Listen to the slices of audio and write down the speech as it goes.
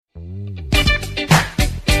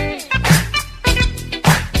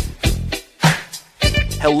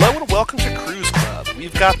Hello and welcome to Cruise Club.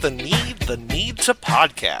 We've got the Need to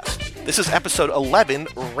podcast. This is episode 11,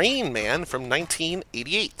 Rain Man from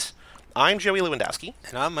 1988. I'm Joey Lewandowski.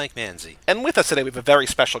 And I'm Mike Manzi. And with us today we have a very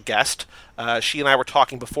special guest. She and I were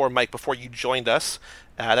talking before, Mike, before you joined us,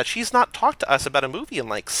 that she's not talked to us about a movie in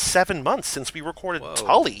like 7 months since we recorded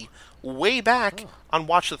Tully way back on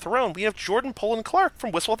Watch the Throne. We have Jordan Poland Clark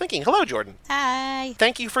from Wistful Thinking. Hello, Jordan. Hi.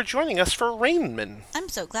 Thank you for joining us for Rain Man. I'm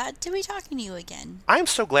so glad to be talking to you again. I'm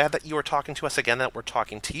so glad that you are talking to us again, that we're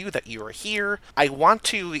talking to you, that you are here. I want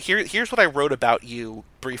to... Here's what I wrote about you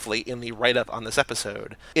briefly in the write-up on this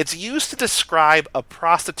episode. It's used to describe a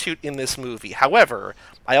prostitute in this movie. However,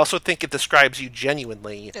 I also think it describes you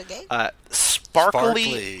genuinely. Okay.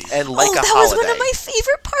 Sparkly and like a holiday. That was one of my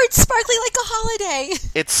favorite parts, sparkly like a holiday.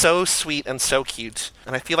 It's so sweet and so cute.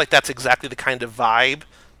 And I feel like that's exactly the kind of vibe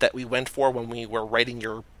that we went for when we were writing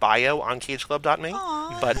your bio on CageClub.me.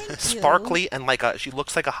 But sparkly and she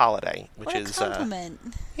looks like a holiday, which what a is compliment.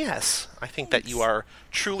 Yes, I think that you are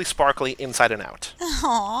truly sparkly inside and out.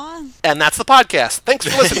 Aww. And that's the podcast. Thanks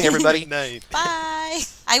for listening, everybody. Night. Bye.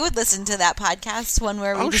 I would listen to that podcast, one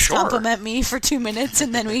where we just compliment me for 2 minutes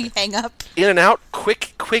and then we hang up. In and out,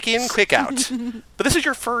 quick in, quick out. But this is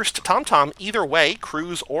your first Tom either way,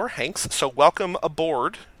 Cruise or Hanks, so welcome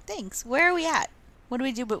aboard. Thanks. Where are we at? What do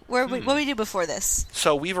we do? What do we do before this?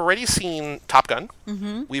 So we've already seen Top Gun.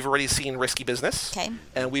 Mm-hmm. We've already seen Risky Business. Okay.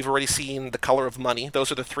 And we've already seen The Color of Money. Those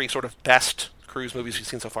are the three sort of best Cruise movies we've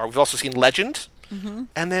seen so far. We've also seen Legend. Mm-hmm.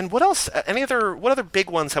 And then what else? What other big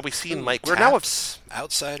ones have we seen, Mike?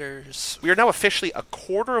 Outsiders. We are now officially a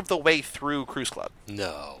quarter of the way through Cruise Club.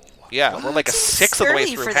 No. Yeah, Well, we're like a sixth of the way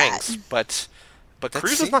through Hanks. But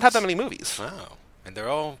Cruise does not have that many movies. Wow. And they're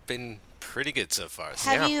all been pretty good so far. So.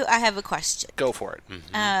 I have a question. Go for it.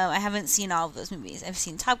 Mm-hmm. I haven't seen all of those movies. I've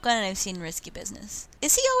seen Top Gun and I've seen Risky Business.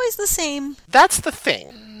 Is he always the same? That's the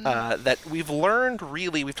thing that we've learned,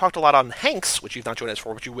 really. We've talked a lot on Hanks, which you've not joined us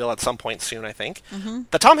for, but you will at some point soon, I think. Mm-hmm.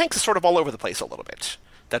 That Tom Hanks is sort of all over the place a little bit.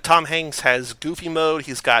 That Tom Hanks has goofy mode.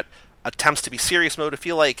 He's got attempts to be serious mode. I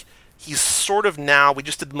feel like he's sort of now... We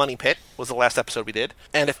just did Money Pit, was the last episode we did.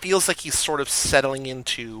 And it feels like he's sort of settling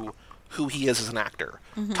into who he is as an actor.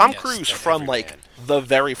 Mm-hmm. Tom Cruise, from the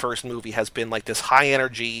very first movie, has been like this high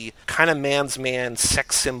energy, kind of man's man,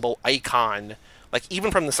 sex symbol icon. Like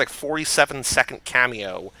even from this 47-second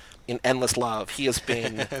cameo in Endless Love, he has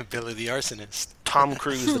been Billy the Arsonist. Tom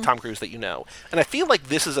Cruise, the Tom Cruise that you know. And I feel like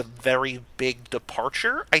this is a very big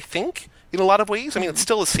departure, I think, in a lot of ways. I mean, it's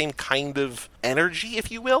still the same kind of energy,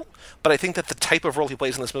 if you will, but I think that the type of role he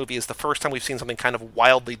plays in this movie is the first time we've seen something kind of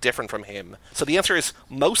wildly different from him. So the answer is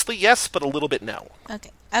mostly yes, but a little bit no.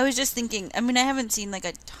 Okay. I was just thinking, I mean, I haven't seen a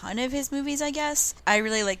ton of his movies, I guess. I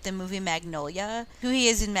really like the movie Magnolia. Who he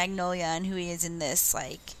is in Magnolia and who he is in this,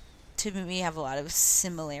 to me have a lot of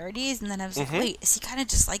similarities. And then I was like, wait, is he kind of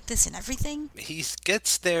just like this in everything? He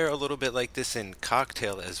gets there a little bit like this in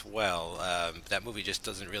Cocktail as well. That movie just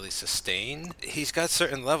doesn't really sustain. He's got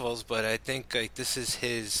certain levels, but I think this is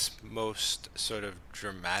his most sort of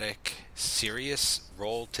dramatic, serious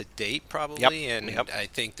role to date, probably. Yep. I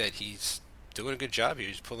think that he's doing a good job here.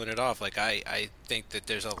 He's pulling it off. I think that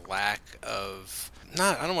there's a lack of...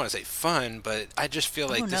 I don't want to say fun, but I just feel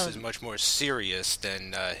like this is much more serious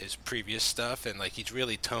than his previous stuff, and he's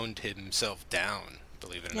really toned himself down,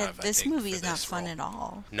 believe it or not. This movie is not fun at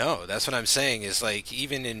all. No, that's what I'm saying, is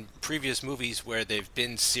even in previous movies where they've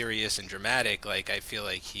been serious and dramatic, I feel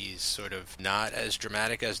like he's sort of not as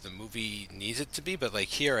dramatic as the movie needs it to be, but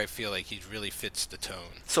here I feel like he really fits the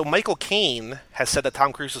tone. So Michael Caine has said that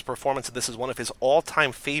Tom Cruise's performance in this is one of his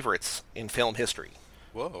all-time favorites in film history.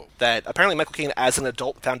 Whoa. That apparently Michael Caine, as an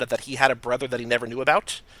adult, found out that he had a brother that he never knew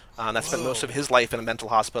about. That spent most of his life in a mental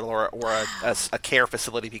hospital or a care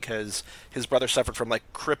facility because his brother suffered from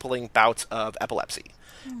crippling bouts of epilepsy.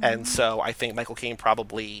 Mm-hmm. And so I think Michael Caine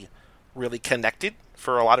probably really connected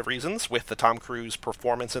for a lot of reasons with the Tom Cruise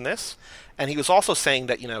performance in this. And he was also saying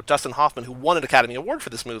that, Dustin Hoffman, who won an Academy Award for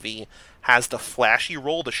this movie, has the flashy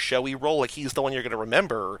role, the showy role, he's the one you're going to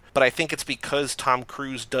remember. But I think it's because Tom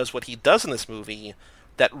Cruise does what he does in this movie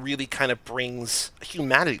that really kind of brings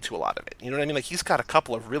humanity to a lot of it. You know what I mean? He's got a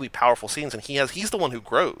couple of really powerful scenes, and he's the one who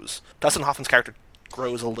grows. Dustin Hoffman's character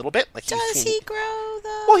grows a little bit. Does he grow,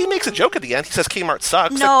 though? Well, he makes a joke at the end. He says Kmart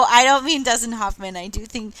sucks. No, I don't mean Dustin Hoffman. I do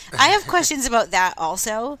think... I have questions about that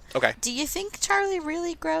also. Okay. Do you think Charlie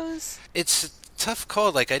really grows? It's a tough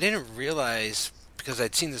call. I didn't realize because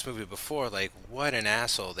I'd seen this movie before, like, what an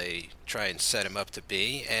asshole they try and set him up to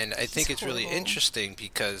be. And I think it's really interesting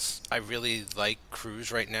because I really like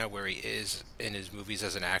Cruise right now where he is in his movies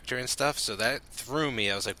as an actor and stuff. So that threw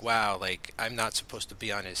me. I was like, wow, like, I'm not supposed to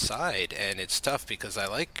be on his side. And it's tough because I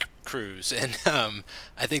like Cruise. And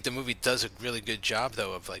I think the movie does a really good job,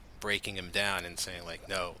 though, of, like, breaking him down and saying, like,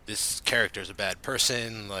 no, this character is a bad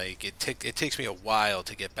person. Like, it takes me a while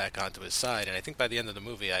to get back onto his side. And I think by the end of the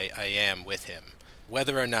movie, I am with him.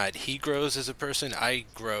 Whether or not he grows as a person, I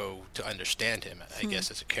grow to understand him, I guess,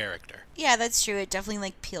 as a character. Yeah, that's true. It definitely,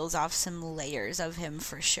 like, peels off some layers of him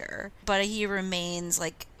for sure. But he remains,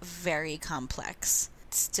 like, very complex.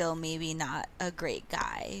 Still maybe not a great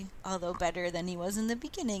guy, although better than he was in the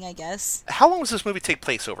beginning, I guess. How long does this movie take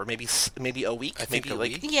place over? Maybe a week? I think maybe a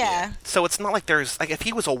week. Yeah. So it's not like there's, like, if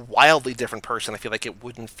he was a wildly different person, I feel like it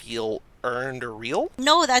wouldn't feel earned or real.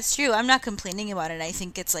 No, that's true. I'm not complaining about it. I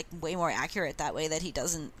think it's, like, way more accurate that way, that he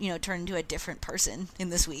doesn't, turn into a different person in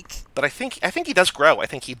this week. But I think he does grow. I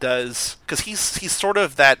think he does, because he's sort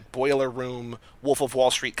of that boiler room Wolf of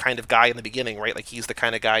Wall Street kind of guy in the beginning, right? Like, he's the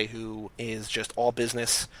kind of guy who is just all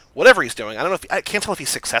business, whatever he's doing. I can't tell if he's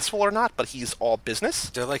successful or not, but he's all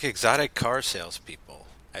business. They're like exotic car salespeople,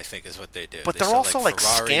 I think is what they do. But they're also like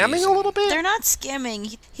scamming a little bit? They're not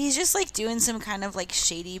scamming. He's just like doing some kind of like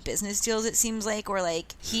shady business deals, it seems like, or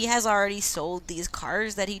like he has already sold these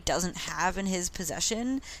cars that he doesn't have in his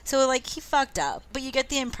possession. So like he fucked up. But you get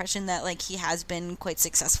the impression that like he has been quite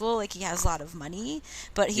successful, like he has a lot of money,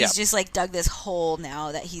 but he's just like dug this hole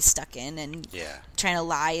now that he's stuck in and trying to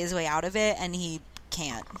lie his way out of it, and he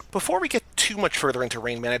can't. Before we get too much further into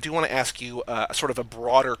Rain Man, I do want to ask you sort of a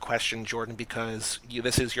broader question, Jordan, because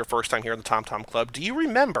this is your first time here in the Tom Tom Club. Do you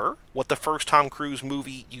remember what the first Tom Cruise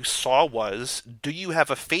movie you saw was? Do you have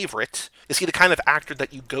a favorite? Is he the kind of actor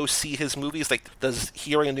that you go see his movies? Like, does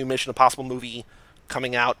hearing a new Mission Impossible movie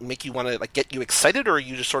coming out make you want to like get you excited, or are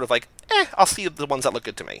you just sort of like, I'll see the ones that look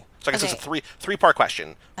good to me? So I guess it's a three-part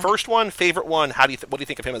question. Okay. First one, favorite one. What do you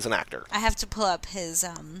think of him as an actor? I have to pull up his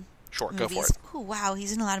Sure, movies. Go for it. Oh, wow,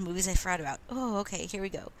 he's in a lot of movies I forgot about. Oh, okay, here we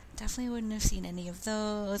go. Definitely wouldn't have seen any of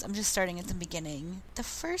those. I'm just starting at the beginning. The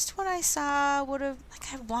first one I saw would have,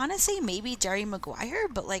 like, I want to say maybe Jerry Maguire,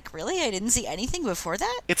 but, like, really, I didn't see anything before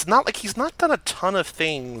that? It's not like he's not done a ton of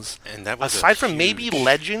things. And that was aside from maybe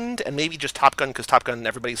Legend and maybe just Top Gun, because Top Gun,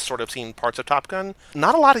 everybody's sort of seen parts of Top Gun.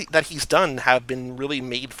 Not a lot that he's done have been really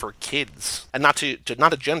made for kids. And not to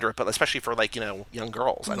gender it, but especially for, like, young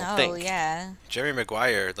girls, I don't think. Oh, yeah. Jerry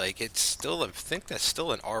Maguire, like, it's still, I think that's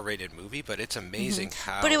still an R-rated movie, but it's amazing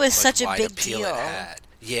how... But it was such a big deal. It had.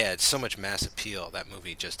 Yeah, it's so much mass appeal. That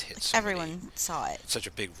movie just hit so everyone saw it. Such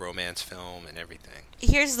a big romance film and everything.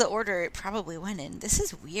 Here's the order it probably went in. This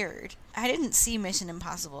is weird. I didn't see Mission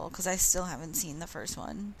Impossible because I still haven't seen the first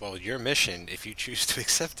one. Well, your mission, if you choose to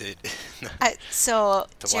accept it. So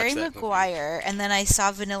Jerry Maguire, movie. And then I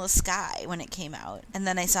saw Vanilla Sky when it came out, and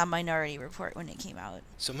then I saw Minority Report when it came out.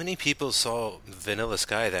 So many people saw Vanilla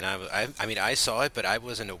Sky that I mean, I saw it, but I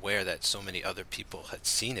wasn't aware that so many other people had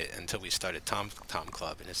seen it until we started Tom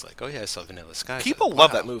Club, and it's like, oh yeah, I saw Vanilla Sky. People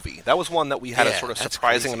love that movie. That was one that we had a sort of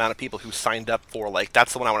surprising amount of people who signed up for. Like,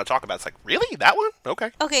 that's the one I want to talk about. It's like, really, that one?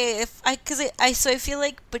 Okay. Okay, so I feel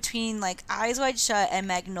like between like Eyes Wide Shut and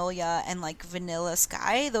Magnolia and like Vanilla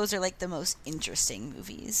Sky, those are like the most interesting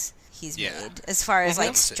movies he's made as far as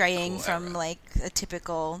like straying from like a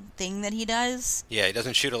typical thing that he does. Yeah, he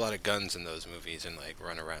doesn't shoot a lot of guns in those movies and like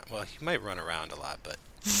run around. Well, he might run around a lot, but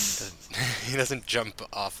he doesn't jump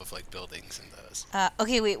off of like buildings in those.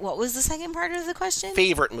 Okay, wait, what was the second part of the question?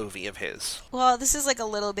 Favorite movie of his. Well, this is like a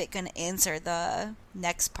little bit going to answer the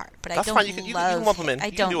next part, but that's I don't fine. You can lump him in.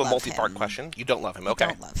 You can do a multi-part question. You don't love him, okay? I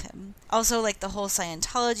don't love him. Also, like the whole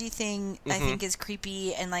Scientology thing, I think is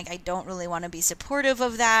creepy, and like I don't really want to be supportive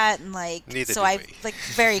of that, and like I'm like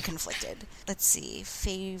very conflicted. Let's see,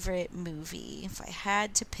 favorite movie. If I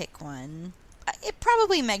had to pick one. It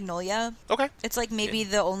probably Magnolia. Okay. It's like maybe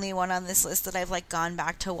the only one on this list that I've like gone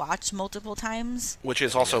back to watch multiple times. Which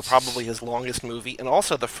is also probably his longest movie, and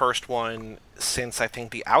also the first one since I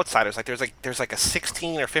think The Outsiders. Like there's like a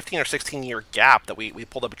 16 or 15 or 16 year gap that we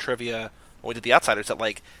pulled up a trivia when we did The Outsiders that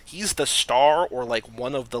like he's the star or like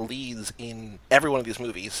one of the leads in every one of these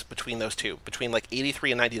movies between those two. Between like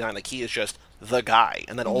 83 and 99, like he is just the guy,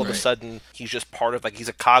 and then all of a sudden he's just part of, like, he's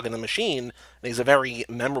a cog in the machine, and he's a very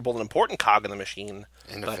memorable and important cog in the machine.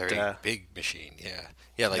 And a very big machine, yeah.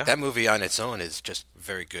 Yeah, like that movie on its own is just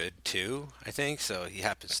very good too, I think. So he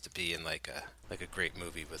happens to be in like a great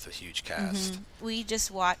movie with a huge cast. We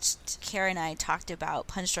just watched, Kara and I talked about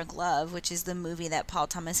Punch Drunk Love, which is the movie that Paul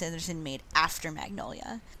Thomas Anderson made after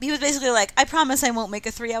Magnolia. He was basically like, I promise I won't make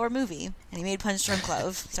a 3-hour movie. And he made Punch Drunk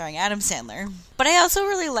Love, starring Adam Sandler. But I also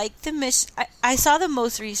really liked the mission. I saw the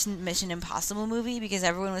most recent Mission Impossible movie because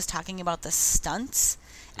everyone was talking about the stunts.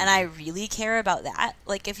 And I really care about that.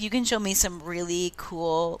 Like, if you can show me some really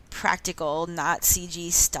cool, practical, not CG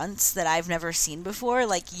stunts that I've never seen before,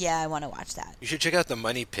 like, yeah, I want to watch that. You should check out The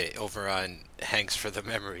Money Pit over on Hanks for the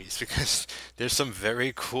Memories, because there's some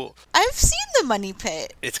very cool... I've seen The Money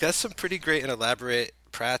Pit. It's got some pretty great and elaborate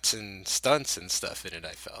prats and stunts and stuff in it,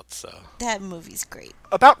 I felt, so... That movie's great.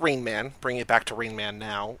 About Rain Man, bringing it back to Rain Man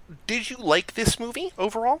now, did you like this movie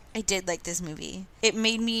overall? I did like this movie. It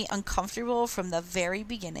made me uncomfortable from the very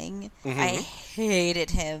beginning. I hated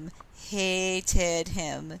him. It's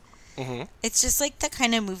just like the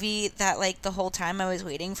kind of movie that, like, the whole time I was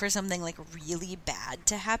waiting for something, like, really bad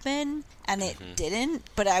to happen, and it didn't,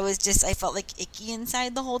 but I felt, like, icky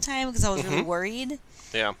inside the whole time because I was really worried.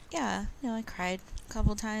 Yeah. Yeah, I cried a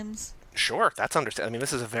couple times. Sure, that's understandable. I mean,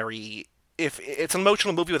 this is a very... If it's an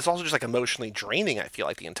emotional movie, but it's also just, like, emotionally draining, I feel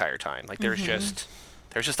like, the entire time. Like, there's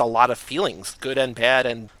just a lot of feelings, good and bad,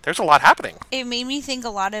 and there's a lot happening. It made me think a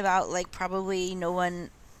lot about, like, probably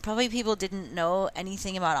people didn't know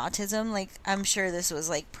anything about autism. Like, I'm sure this was,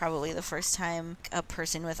 like, probably the first time a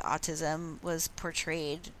person with autism was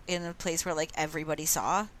portrayed in a place where, like, everybody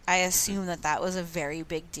saw. I assume that was a very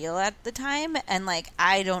big deal at the time, and, like,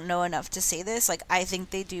 I don't know enough to say this. Like, I think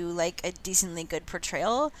they do, like, a decently good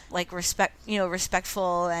portrayal. Like,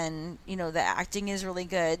 respectful, and, the acting is really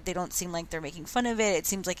good. They don't seem like they're making fun of it. It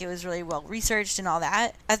seems like it was really well researched and all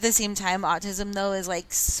that. At the same time, autism, though, is, like,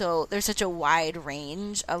 there's such a wide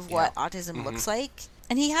range of what autism looks like.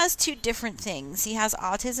 And he has two different things. He has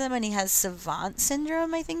autism and he has savant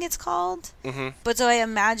syndrome, I think it's called. But so I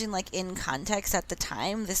imagine, like, in context at the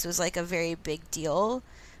time, this was, like, a very big deal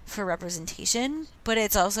for representation. But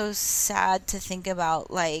it's also sad to think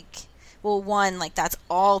about, like, well, one, like, that's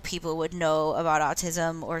all people would know about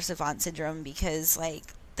autism or savant syndrome because, like,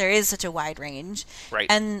 there is such a wide range. Right.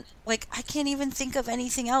 And, like, I can't even think of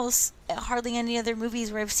anything else, hardly any other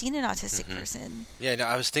movies where I've seen an autistic person. Yeah, no,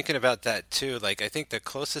 I was thinking about that too. Like, I think the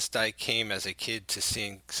closest I came as a kid to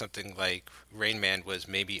seeing something like Rain Man was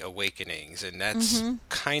maybe Awakenings, and that's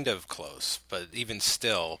kind of close. But even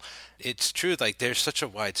still, it's true, like, there's such a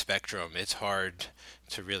wide spectrum. It's hard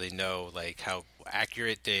to really know, like, how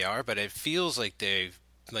accurate they are, but it feels like they've,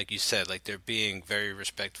 like you said, like, they're being very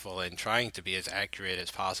respectful and trying to be as accurate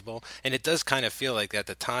as possible. And it does kind of feel like at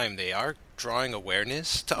the time they are drawing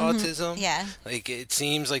awareness to autism. Yeah. Like, it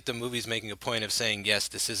seems like the movie's making a point of saying, yes,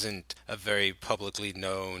 this isn't a very publicly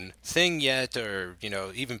known thing yet, or,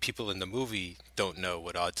 even people in the movie don't know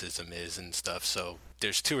what autism is and stuff. So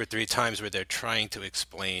there's 2 or 3 times where they're trying to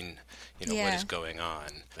explain, what is going on.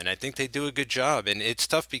 And I think they do a good job. And it's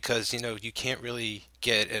tough because, you can't really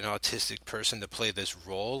get an autistic person to play this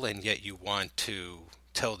role, and yet you want to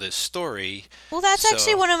tell this story. Well, that's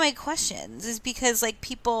actually one of my questions, is because, like,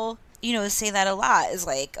 people, say that a lot, is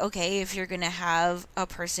like, okay, if you're going to have a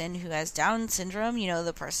person who has Down syndrome,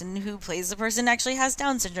 the person who plays the person actually has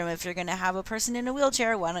Down syndrome. If you're going to have a person in a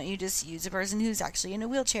wheelchair, why don't you just use a person who's actually in a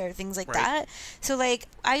wheelchair, things like that. So, like,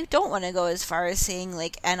 I don't want to go as far as saying,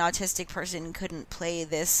 like, an autistic person couldn't play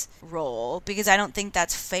this role, because I don't think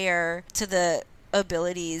that's fair to the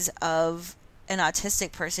abilities of an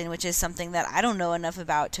autistic person, which is something that I don't know enough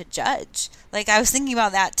about to judge. Like, I was thinking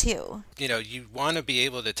about that too. You want to be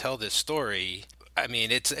able to tell this story. I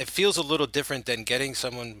mean, it feels a little different than getting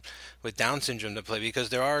someone with Down syndrome to play, because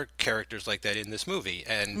there are characters like that in this movie,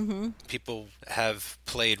 and people have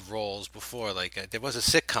played roles before. Like, there was a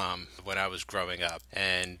sitcom when I was growing up,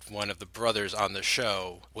 and one of the brothers on the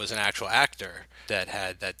show was an actual actor that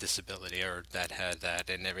had that disability, or that had that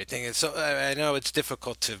and everything. And so I know it's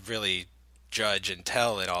difficult to really judge and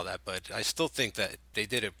tell and all that, but I still think that they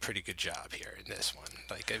did a pretty good job here in this one.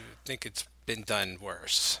 Like, I think it's been done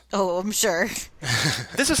worse. Oh, I'm sure.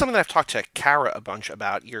 This is something that I've talked to Kara a bunch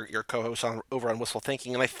about, your co-host over on Wistful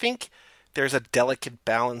Thinking, and I think there's a delicate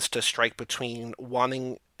balance to strike between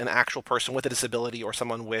wanting an actual person with a disability, or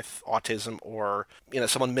someone with autism, or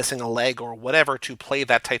someone missing a leg or whatever, to play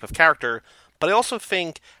that type of character. But I also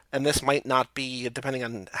think, and this might not be, depending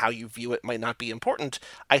on how you view it, might not be important,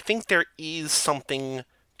 I think there is something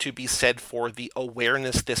to be said for the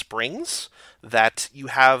awareness this brings, that you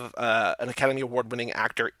have an Academy Award-winning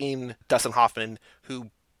actor in Dustin Hoffman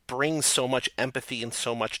who brings so much empathy and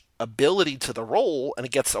so much ability to the role, and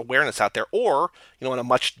it gets awareness out there. Or, in a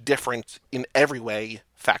much different, in every way,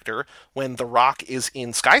 factor, when The Rock is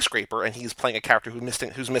in Skyscraper and he's playing a character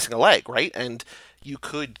who's missing a leg, right? And you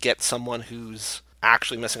could get someone who's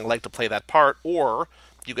actually missing a leg to play that part, or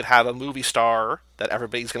you could have a movie star that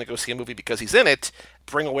everybody's going to go see a movie because he's in it,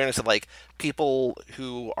 bring awareness of, people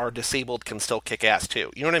who are disabled can still kick ass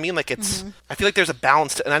too. You know what I mean? It's, I feel like there's a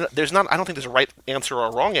balance to, and I don't think there's a right answer or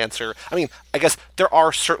a wrong answer. I mean, I guess there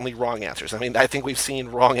are certainly wrong answers. I mean, I think we've seen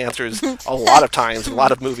wrong answers a lot of times in a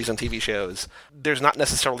lot of movies and TV shows. There's not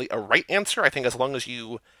necessarily a right answer. I think as long as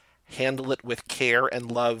you handle it with care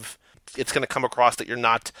and love, it's going to come across that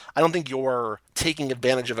I don't think you're taking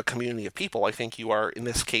advantage of a community of people. I think you are, in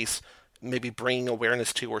this case, maybe bringing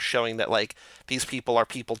awareness to, or showing that, these people are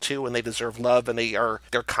people too, and they deserve love, and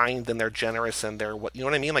they're kind, and they're generous, and they're what, you know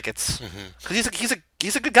what I mean? It's, because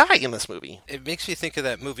he's a good guy in this movie. It makes me think of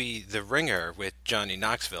that movie, The Ringer, with Johnny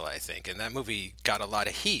Knoxville, I think. And that movie got a lot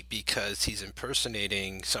of heat because he's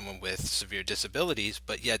impersonating someone with severe disabilities,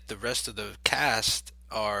 but yet the rest of the cast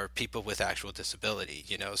are people with actual disability,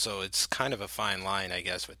 so it's kind of a fine line, I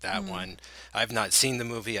guess, with that one. I've not seen the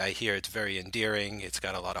movie. I hear it's very endearing. It's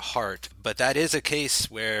got a lot of heart, but that is a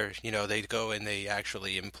case where, they go and they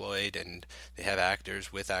actually employed and they have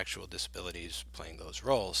actors with actual disabilities playing those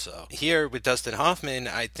roles. So here with Dustin Hoffman,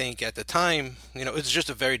 I think at the time, it's just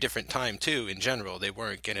a very different time too. In general, they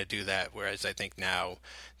weren't going to do that, whereas I think now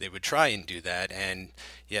they would try and do that. And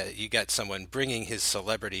yeah, you got someone bringing his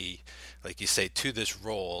celebrity, like you say, to this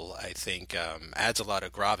role, I think adds a lot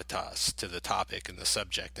of gravitas to the topic and the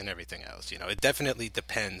subject and everything else. It definitely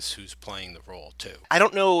depends who's playing the role too. I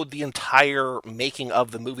don't know the entire making of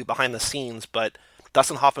the movie behind the scenes, but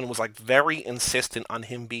Dustin Hoffman was very insistent on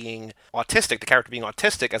him being autistic, the character being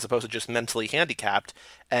autistic, as opposed to just mentally handicapped.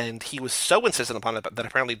 And he was so insistent upon it that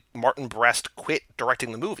apparently Martin Brest quit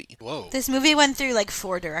directing the movie. Whoa. This movie went through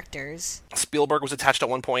 4 directors. Spielberg was attached at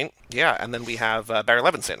one point. Yeah, and then we have Barry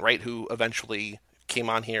Levinson, right, who eventually came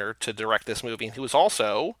on here to direct this movie. And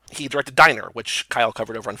he directed Diner, which Kyle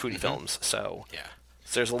covered over on Foodie Films. So yeah.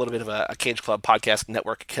 So there's a little bit of a Cage Club podcast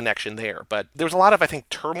network connection there. But there was a lot of, I think,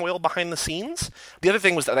 turmoil behind the scenes. The other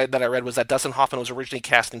thing was that I read was that Dustin Hoffman was originally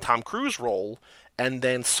cast in Tom Cruise's role, and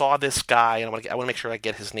then saw this guy, and I want to make sure I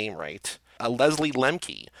get his name right, Leslie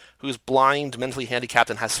Lemke, who's blind, mentally handicapped,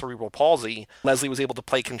 and has cerebral palsy. Leslie was able to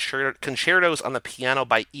play concertos on the piano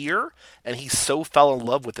by ear, and he so fell in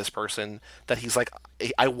love with this person that he's like,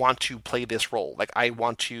 I want to play this role. I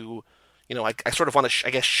want to, I sort of want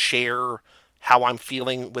to, share how I'm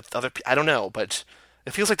feeling with other people. I don't know, but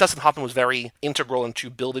it feels like Dustin Hoffman was very integral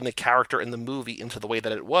into building the character in the movie into the way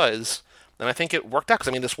that it was. And I think it worked out,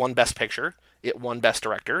 because, this won Best Picture, it won Best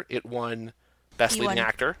Director, it won Best Leading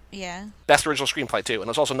Actor. Yeah. Best Original Screenplay, too. And it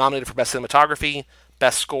was also nominated for Best Cinematography,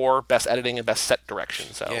 Best Score, Best Editing, and Best Set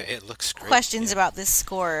Direction. So yeah, it looks great. Questions about this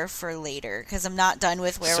score for later, because I'm not done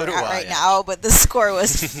with where we're at right now, but the score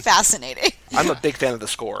was fascinating. I'm a big fan of the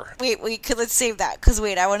score. Let's save that, because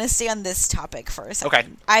I want to stay on this topic for a second. Okay.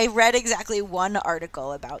 I read exactly one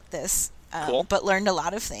article about this, cool. But learned a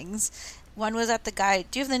lot of things. One was that the guy,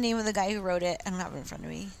 do you have the name of the guy who wrote it? I don't have it in front of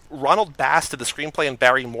me. Ronald Bass did the screenplay, and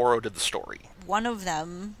Barry Morrow did the story. One of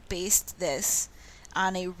them based this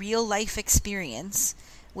on a real-life experience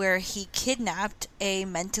where he kidnapped a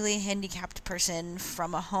mentally handicapped person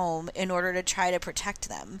from a home in order to try to protect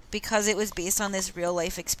them, because it was based on this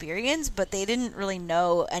real-life experience, but they didn't really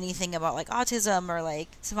know anything about autism or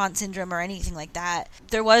savant syndrome or anything like that.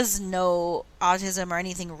 There was no autism or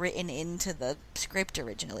anything written into the script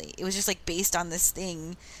originally. It was just based on this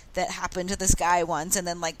thing that happened to this guy once, and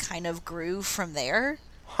then kind of grew from there.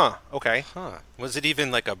 Huh, okay. Huh. Was it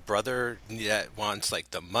even a brother that wants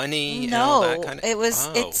the money no, and all that kind of? It was,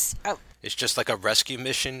 it's just a rescue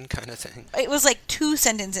mission kind of thing? It was 2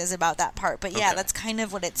 sentences about that part, but yeah, that's kind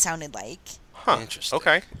of what it sounded like. Huh, interesting.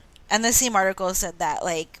 Okay. And the same article said that,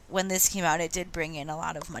 when this came out, it did bring in a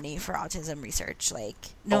lot of money for autism research.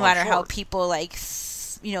 No matter how people,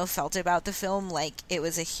 felt about the film, it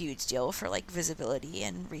was a huge deal for, visibility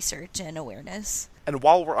and research and awareness. And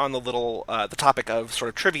while we're on the topic of sort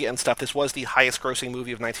of trivia and stuff, this was the highest-grossing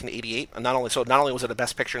movie of 1988. And not only was it a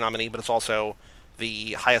Best Picture nominee, but it's also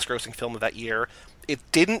the highest-grossing film of that year. It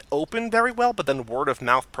didn't open very well, but then word of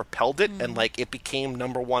mouth propelled it, and it became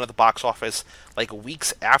 #1 at the box office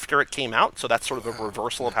weeks after it came out. So that's sort of a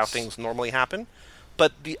reversal of how things normally happen.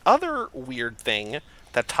 But the other weird thing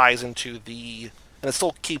that ties into and it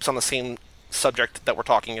still keeps on the same subject that we're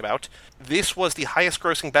talking about. This was the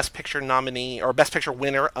highest-grossing Best Picture nominee, or Best Picture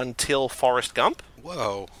winner until Forrest Gump.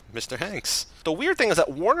 Whoa, Mr. Hanks. The weird thing is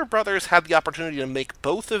that Warner Brothers had the opportunity to make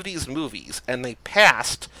both of these movies, and they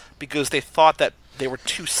passed because they thought that they were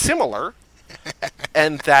too similar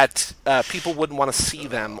and that people wouldn't want to see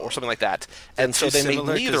them or something like that. And so they made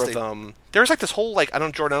neither of them. There's like this whole, like, I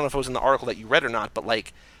don't know if it was in the article that you read or not, but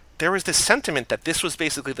like there was this sentiment that this was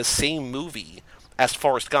basically the same movie as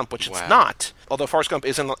Forrest Gump, which it's not. Although Forrest Gump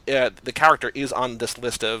is the character is on this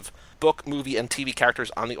list of book, movie, and TV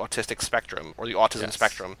characters on the autistic spectrum, or the autism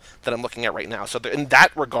spectrum that I'm looking at right now. So in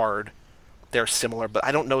that regard, they're similar, but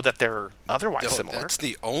I don't know that they're otherwise similar. That's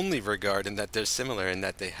the only regard in that they're similar, in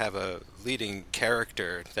that they have a leading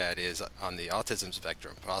character that is on the autism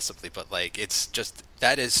spectrum, possibly, but like it's just,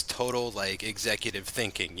 that is total like executive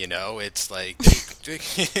thinking, you know? It's like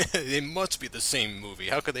they must be the same movie.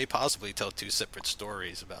 How could they possibly tell two separate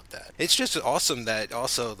stories about that? It's just awesome that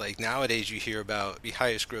also, like, nowadays you hear about the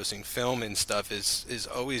highest grossing film and stuff is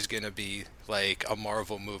always going to be like a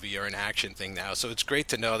Marvel movie or an action thing now. So it's great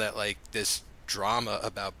to know that like this drama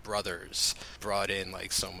about brothers brought in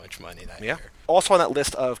like so much money that year. Also on that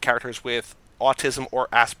list of characters with autism or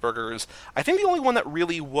Asperger's, I think the only one that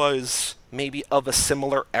really was maybe of a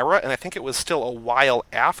similar era, and I think it was still a while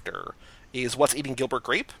after, is What's Eating Gilbert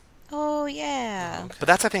Grape. Oh, yeah. But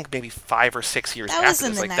that's, I think, maybe 5 or 6 years after. That was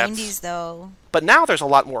in this. the 90s, though. But now there's a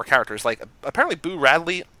lot more characters. Like, apparently Boo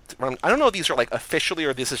Radley, I don't know if these are, like, officially,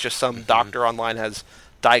 or this is just some doctor online has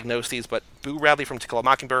diagnosed these, but Boo Radley from To Kill a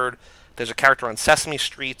Mockingbird. There's a character on Sesame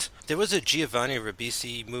Street. There was a Giovanni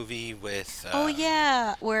Ribisi movie with...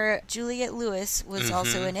 where Juliette Lewis was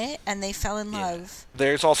also in it, and they fell in love.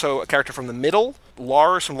 There's also a character from The Middle.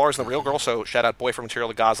 Lars from Lars and the Real Girl, so shout out Boy from Material,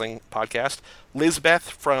 the Gosling podcast. Lizbeth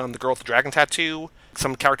from The Girl with the Dragon Tattoo.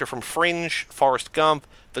 Some character from Fringe, Forrest Gump.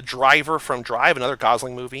 The driver from Drive, another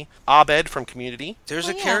Gosling movie. Abed from Community. There's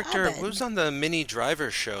a character who's on the Mini Driver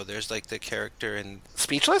show. There's like the character in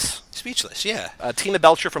Speechless? Speechless, yeah. Tina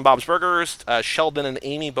Belcher from Bob's Burgers. Sheldon and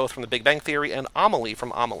Amy, both from The Big Bang Theory. And Amelie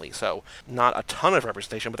from Amelie. So not a ton of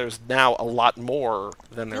representation, but there's now a lot more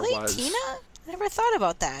than there was. Tina? I never thought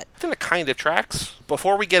about that. I think it kind of tracks.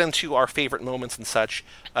 Before we get into our favorite moments and such,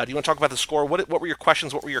 do you want to talk about the score? What were your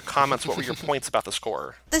questions? What were your comments? What were your points about the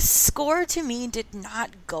score? The score, to me, did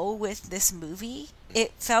not go with this movie.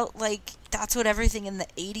 It felt like that's what everything in the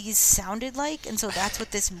 80s sounded like, and so that's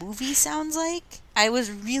what this movie sounds like. I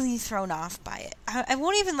was really thrown off by it. I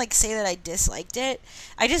won't even say that I disliked it.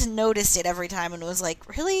 I just noticed it every time and was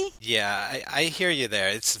like, really? Yeah, I hear you there.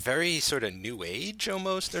 It's very sort of new age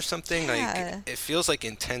almost or something. Yeah. Like it feels like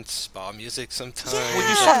intense spa music sometimes. Yeah. Well,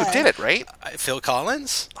 you saw who did it, right? Phil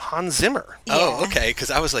Collins? Hans Zimmer. Yeah. Oh, okay,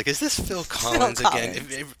 because I was like, is this Phil Collins again?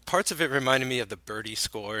 Collins. Parts of it reminded me of the Birdie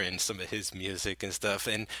score and some of his music and stuff.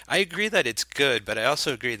 And I agree that it's good, but I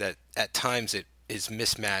also agree that at times it is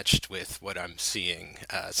mismatched with what I'm seeing.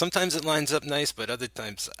 Sometimes it lines up nice, but other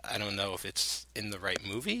times I don't know if it's in the right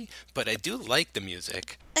movie. But I do like the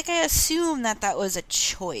music. I assume that was a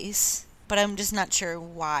choice, but I'm just not sure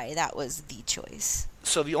why that was the choice.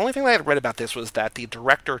 So the only thing I had read about this was that the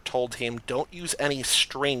director told him, don't use any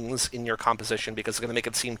strings in your composition because it's going to make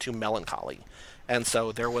it seem too melancholy. And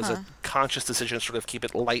so there was a conscious decision to sort of keep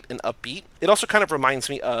it light and upbeat. It also kind of reminds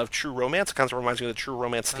me of True Romance. It kind of reminds me of the True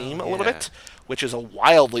Romance theme a little bit, which is a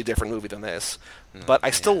wildly different movie than this. But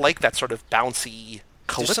I still like that sort of bouncy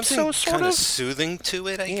calypso, there's something sort kind of soothing to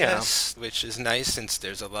it, I guess, which is nice since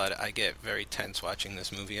there's a lot. I get very tense watching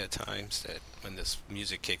this movie at times. That when this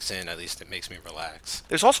music kicks in, at least it makes me relax.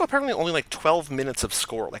 There's also apparently only 12 minutes of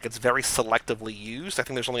score. It's very selectively used. I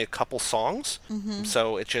think there's only a couple songs,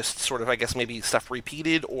 so it just sort of, I guess, maybe stuff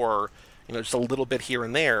repeated or just a little bit here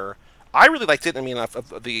and there. I really liked it. I mean,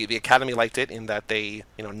 the Academy liked it in that they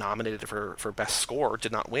nominated it for best score,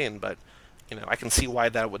 did not win, but. I can see why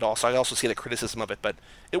that would also... I also see the criticism of it, but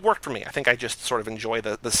it worked for me. I think I just sort of enjoy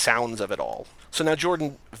the sounds of it all. So now,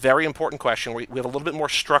 Jordan, very important question. We have a little bit more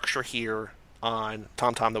structure here on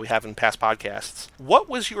Tom Tom than we have in past podcasts. What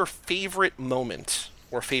was your favorite moment,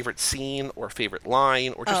 or favorite scene, or favorite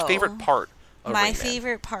line, or just favorite part of Rain Man? My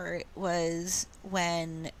favorite part was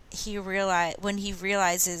when he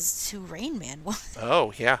realizes who Rain Man was.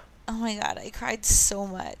 Oh, yeah. Oh my god, I cried so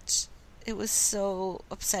much. It was so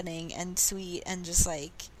upsetting and sweet and just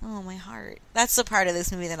oh, my heart. That's the part of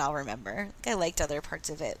this movie that I'll remember. I liked other parts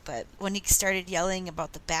of it, but when he started yelling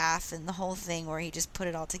about the bath and the whole thing where he just put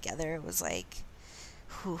it all together, it was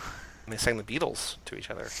Whew. And they sang the Beatles to each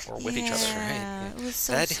other, or with each other. Yeah, it was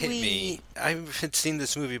so that sweet. hit me. I had seen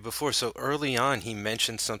this movie before, so early on he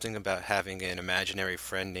mentioned something about having an imaginary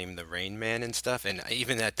friend named the Rain Man and stuff, and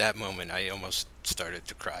even at that moment I almost started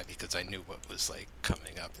to cry because I knew what was like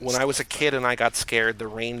coming up. When I was a kid and I got scared, the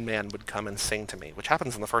Rain Man would come and sing to me, which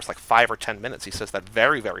happens in the first 5 or 10 minutes. He says that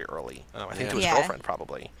very, very early. I think to his girlfriend,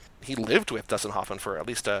 probably. He lived with Dustin Hoffman for at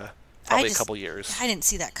least probably a couple years. I didn't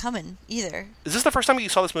see that coming either. Is this the first time you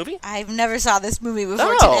saw this movie? I've never saw this movie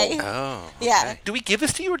before today. Oh, okay. Yeah. Do we give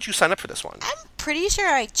this to you, or did you sign up for this one? I'm pretty sure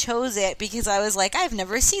I chose it because I was like, I've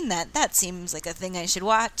never seen that. That seems like a thing I should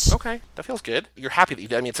watch. Okay, that feels good. You're happy that you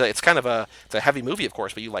did. I mean, it's kind of a heavy movie, of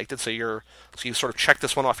course, but you liked it, so you sort of checked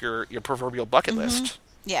this one off your proverbial bucket list.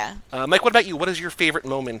 Yeah. Mike, what about you? What is your favorite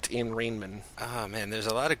moment in Rain Man? Oh man, there's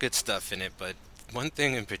a lot of good stuff in it, but one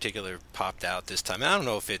thing in particular popped out this time. I don't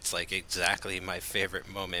know if it's exactly my favorite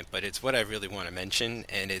moment, but it's what I really want to mention,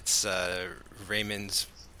 and it's Raymond's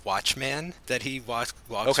Watchman that he walks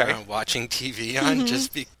around watching TV on,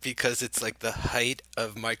 just because it's the height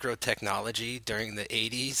of micro technology during the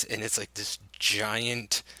 80s, and it's this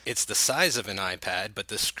giant, it's the size of an iPad, but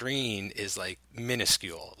the screen is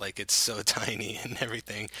minuscule, it's so tiny and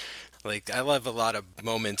everything. I love a lot of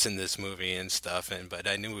moments in this movie and stuff, but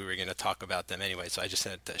I knew we were going to talk about them anyway, so I just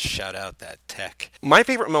had to shout out that tech. My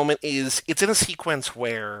favorite moment is it's in a sequence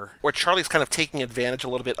where Charlie's kind of taking advantage a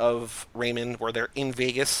little bit of Raymond, where they're in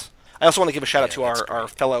Vegas. I also want to give a shout out to our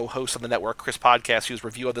fellow host on the network, Chris Podcast, whose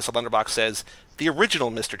review of this on Letterboxd says, the original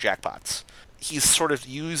Mr. Jackpots. He's sort of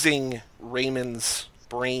using Raymond's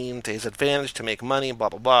brain to his advantage to make money and blah,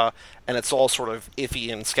 blah, blah. And it's all sort of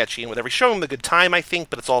iffy and sketchy and whatever. He's showing him a good time, I think,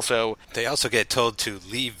 but it's also... They also get told to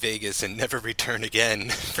leave Vegas and never return again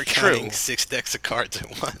for counting 6 decks of cards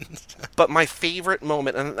at once. But my favorite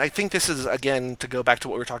moment, and I think this is, again, to go back to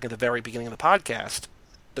what we were talking at the very beginning of the podcast,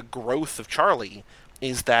 the growth of Charlie,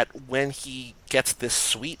 is that when he gets this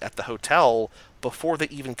suite at the hotel, before they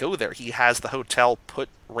even go there, he has the hotel put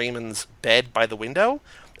Raymond's bed by the window.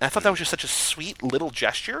 And I thought that was just such a sweet little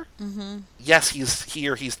gesture. Mm-hmm. Yes,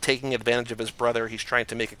 he's taking advantage of his brother, he's trying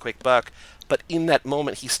to make a quick buck, but in that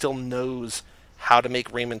moment, he still knows how to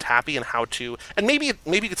make Raymond happy and how to... And maybe you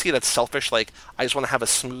could see that's selfish, I just want to have a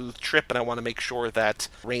smooth trip and I want to make sure that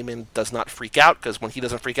Raymond does not freak out, because when he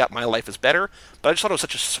doesn't freak out, my life is better. But I just thought it was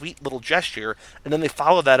such a sweet little gesture, and then they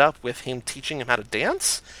follow that up with him teaching him how to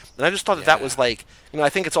dance. And I just thought that was I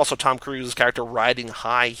think it's also Tom Cruise's character riding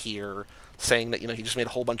high here, saying that, he just made a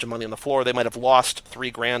whole bunch of money on the floor. They might have lost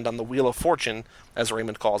 $3,000 on the Wheel of Fortune, as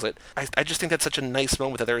Raymond calls it. I just think that's such a nice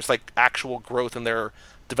moment that there's actual growth and they're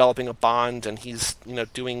developing a bond, and he's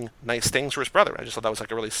doing nice things for his brother. I just thought that was a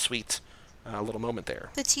really sweet little moment there.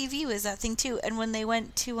 The TV was that thing too, and when they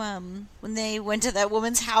went to that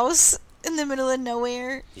woman's house in the middle of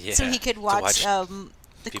nowhere, so he could watch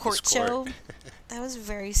the court show. That was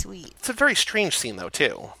very sweet. It's a very strange scene though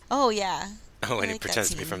too. Oh yeah. Oh, and he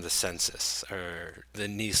pretends to be from the census, or the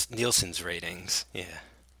Nielsen's ratings. Yeah.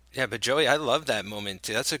 Yeah, but Joey, I love that moment,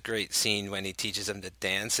 too. That's a great scene when he teaches him to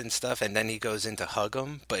dance and stuff, and then he goes in to hug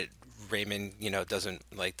him, but Raymond, doesn't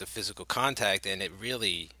like the physical contact, and it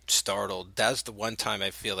really startled. That's the one time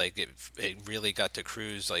I feel like it really got to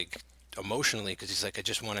Cruise, emotionally, because he's I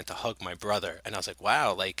just wanted to hug my brother, and I was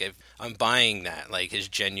wow, if I'm buying that, his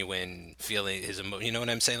genuine feeling, his you know what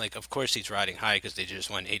I'm saying, of course he's riding high because they just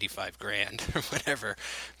won $85,000 or whatever,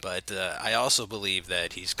 but I also believe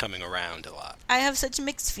that he's coming around a lot. I have such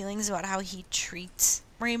mixed feelings about how he treats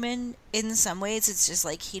Raymond. In some ways it's just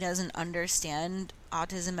he doesn't understand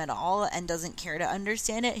autism at all and doesn't care to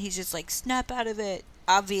understand it. He's just snap out of it.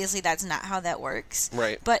 Obviously, that's not how that works.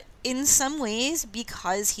 Right. But in some ways,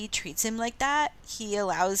 because he treats him like that, he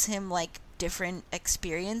allows him, different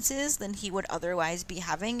experiences than he would otherwise be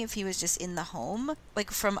having if he was just in the home.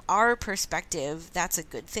 From our perspective, that's a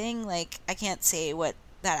good thing. I can't say what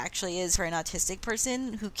that actually is for an autistic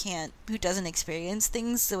person who doesn't experience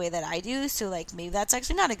things the way that I do. So, maybe that's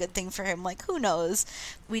actually not a good thing for him. Who knows?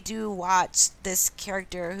 We do watch this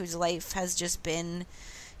character whose life has just been...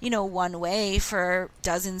 one way for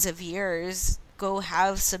dozens of years, go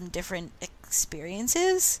have some different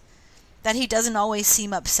experiences that he doesn't always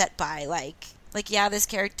seem upset by. Yeah, this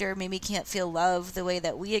character maybe can't feel love the way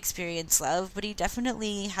that we experience love, but he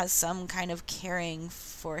definitely has some kind of caring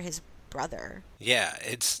for his brother. Yeah,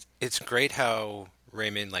 it's great how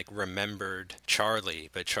Raymond remembered Charlie,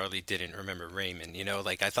 but Charlie didn't remember Raymond.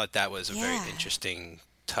 I thought that was a very interesting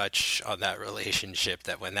touch on that relationship,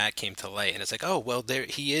 that when that came to light, and it's oh well, there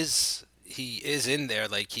he is in there,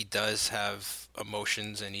 he does have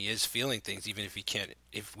emotions and he is feeling things, even if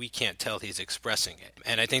we can't tell he's expressing it.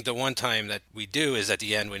 And I think the one time that we do is at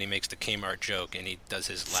the end when he makes the Kmart joke and he does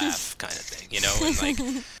his laugh kind of thing, and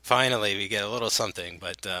like finally we get a little something.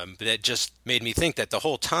 But it just made me think that the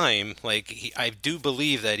whole time, like I do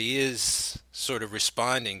believe that he is sort of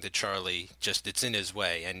responding to Charlie, just it's in his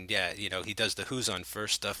way. And yeah, he does the who's on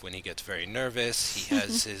first stuff when he gets very nervous. He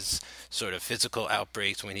has his sort of physical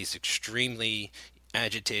outbreaks when he's extremely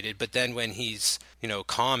agitated, but then when he's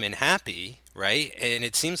calm and happy, right, and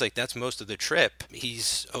it seems like that's most of the trip,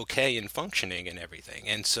 he's okay and functioning and everything.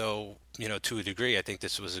 And so to a degree, I think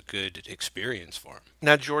this was a good experience for him.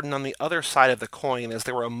 Now, Jordan, on the other side of the coin, is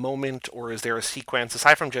there a moment or is there a sequence,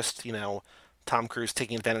 aside from just Tom Cruise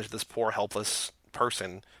taking advantage of this poor helpless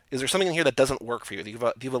person, is there something in here that doesn't work for you? Do you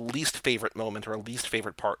have a least favorite moment or a least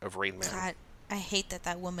favorite part of Rain Man? God, I hate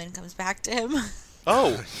that woman comes back to him.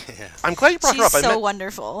 Oh, yeah. I'm glad you brought her up. She's so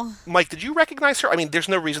wonderful. Mike, did you recognize her? I mean, there's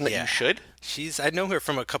no reason that you should. I know her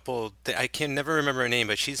from a couple, I can never remember her name,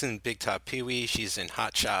 but she's in Big Top Pee-wee, she's in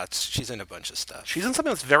Hot Shots, she's in a bunch of stuff. She's in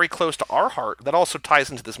something that's very close to our heart that also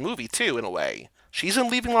ties into this movie, too, in a way. She's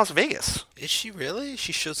in Leaving Las Vegas. Is she really?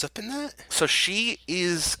 She shows up in that? So she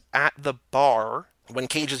is at the bar when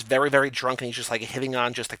Cage is very, very drunk and he's just like hitting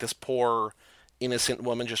on just like this poor innocent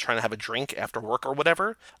woman just trying to have a drink after work or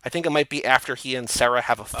whatever. I think it might be after he and Sarah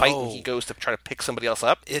have a fight and he goes to try to pick somebody else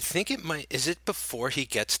up. I think it might. Is it before he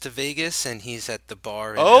gets to Vegas and he's at the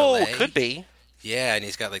bar in LA? Could be. Yeah, and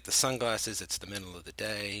he's got like the sunglasses. It's the middle of the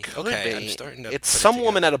day. Could be. I'm starting to. It's some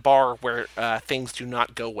woman at a bar where things do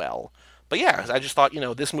not go well. But yeah, I just thought,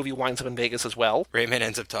 this movie winds up in Vegas as well. Raymond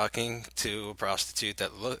ends up talking to a prostitute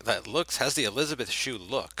that has the Elizabeth Shue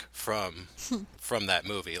look from that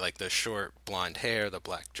movie, like the short blonde hair, the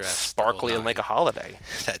black dress, sparkly and like a holiday.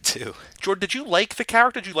 That too. Jordan, did you like the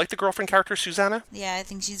character? Did you like the girlfriend character, Susanna? Yeah, I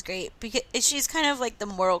think she's great because she's kind of like the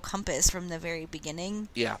moral compass from the very beginning.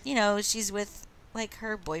 Yeah. She's with like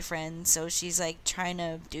her boyfriend, so she's like trying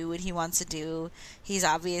to do what he wants to do. He's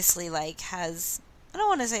obviously like has, I don't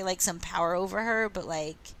want to say like some power over her, but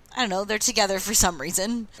like, I don't know, they're together for some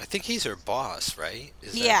reason. I think he's her boss, right?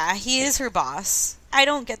 He is her boss. I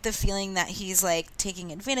don't get the feeling that he's like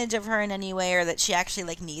taking advantage of her in any way or that she actually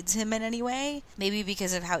like needs him in any way. Maybe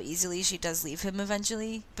because of how easily she does leave him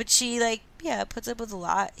eventually. But she puts up with a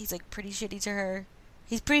lot. He's like pretty shitty to her.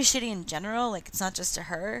 He's pretty shitty in general, like it's not just to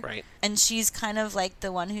her. Right. And she's kind of like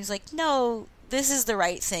the one who's like, no, this is the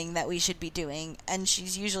right thing that we should be doing. And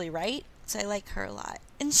she's usually right. So I like her a lot.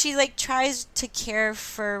 And she like tries to care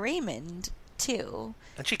for Raymond too.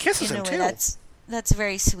 And she kisses him too. That's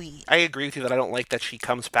very sweet. I agree with you that I don't like that she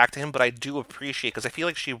comes back to him, but I do appreciate, because I feel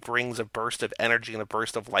like she brings a burst of energy and a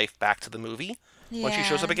burst of life back to the movie when she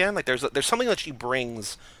shows up again. Like there's something that she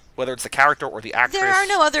brings, whether it's the character or the actress. There are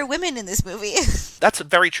no other women in this movie. That's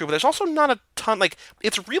very true, but there's also not a ton. Like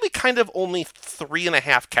it's really kind of only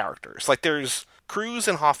 3.5 characters. Like there's Cruise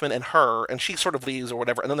and Hoffman and her, and she sort of leaves or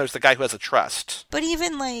whatever, and then there's the guy who has a trust. But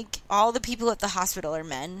even like all the people at the hospital are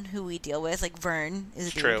men who we deal with. Like Vern is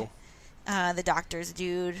a dude. True. The doctor's a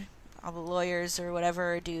dude. All the lawyers or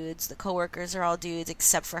whatever are dudes. The coworkers are all dudes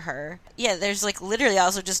except for her. Yeah, there's like literally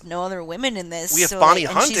also just no other women in this. We have Bonnie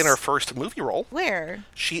Hunt in her first movie role. Where?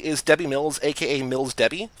 She is Debbie Mills, a.k.a. Mills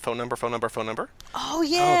Debbie. Phone number. Oh,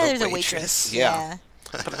 yeah, there's a waitress. Yeah.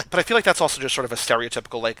 But I feel like that's also just sort of a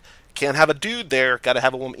stereotypical, like, can't have a dude there, gotta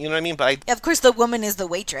have a woman, you know what I mean? But of course the woman is the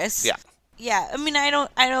waitress. Yeah. Yeah, I mean,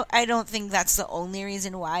 I don't think that's the only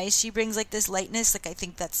reason why she brings like this lightness. Like, I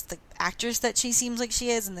think that's the actress that she seems like she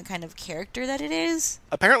is and the kind of character that it is.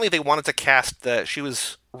 Apparently, they wanted to cast she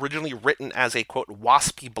was originally written as a quote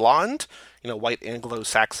waspy blonde, white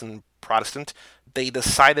Anglo-Saxon Protestant. They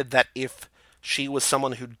decided that if she was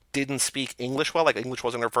someone who didn't speak English well, like English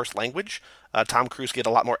wasn't her first language, Tom Cruise get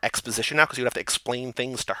a lot more exposition now because he would have to explain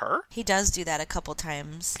things to her. He does do that a couple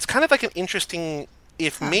times. It's kind of like an interesting,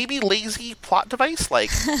 maybe lazy plot device,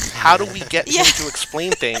 like how do we get him to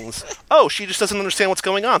explain things? Oh, she just doesn't understand what's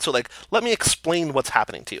going on, so like let me explain what's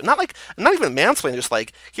happening to you. Not even mansplaining, just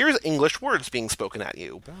like here's English words being spoken at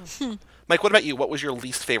you. Mike, what about you? What was your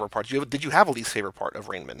least favorite part? Did you have a least favorite part of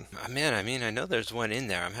Rain Man? Man, I mean, I know there's one in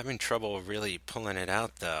there. I'm having trouble really pulling it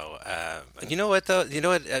out, though. You know what, though?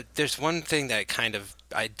 There's one thing that kind of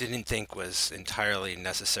I didn't think was entirely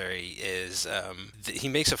necessary is he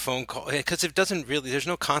makes a phone call, because it doesn't really, there's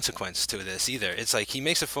no consequence to this either. It's like he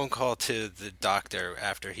makes a phone call to the doctor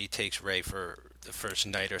after he takes Ray for the first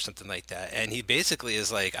night or something like that, and he basically is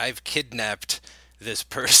like, I've kidnapped this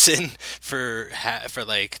person for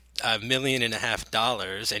like $1.5 million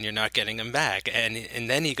and you're not getting him back. And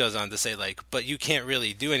then he goes on to say, like, but you can't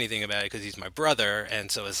really do anything about it because he's my brother,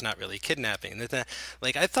 and so it's not really kidnapping. And that,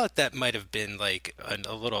 like, I thought that might have been, like,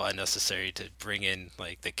 a little unnecessary to bring in,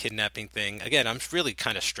 like, the kidnapping thing. Again, I'm really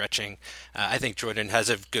kind of stretching. I think Jordan has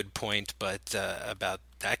a good point, but about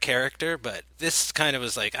that character, but this kind of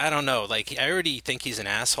was like, I don't know, like, I already think he's an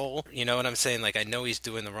asshole, you know what I'm saying? Like, I know he's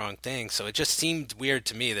doing the wrong thing, so it just seemed weird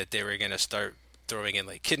to me that they were going to start throwing in,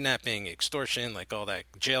 like, kidnapping, extortion, like all that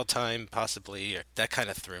jail time possibly. That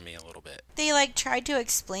kind of threw me a little bit. They, like, tried to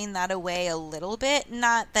explain that away a little bit.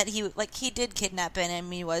 Not that he did kidnap him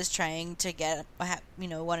and he was trying to get,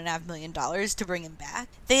 $1.5 million to bring him back.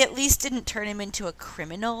 They at least didn't turn him into a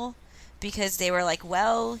criminal, because they were like,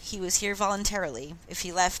 well, he was here voluntarily. If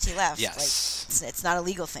he left, he left. Yes. Like, it's not a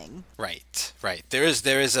legal thing. Right. There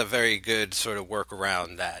is a very good sort of work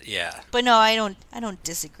around that, yeah. But no, I don't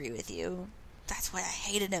disagree with you. That's why I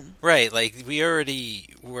hated him. Right, like, we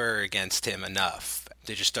already were against him enough.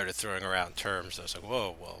 They just started throwing around terms. I was like,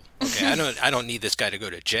 whoa, well, okay, I don't need this guy to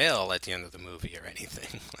go to jail at the end of the movie or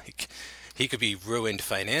anything. Like, he could be ruined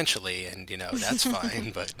financially, and, that's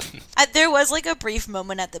fine, but... There was, like, a brief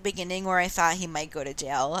moment at the beginning where I thought he might go to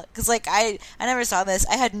jail. Because, like, I never saw this.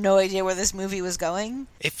 I had no idea where this movie was going.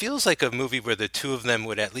 It feels like a movie where the two of them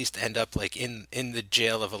would at least end up, like, in the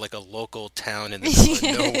jail of, like, a local town in the middle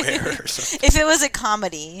of nowhere or something. If it was a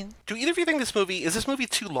comedy. Do either of you think is this movie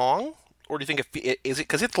too long? Or do you think is it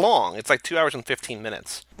because it's long? It's like 2 hours and 15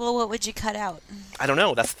 minutes. Well, what would you cut out? I don't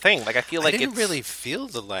know. That's the thing. Like, I feel like I didn't really feel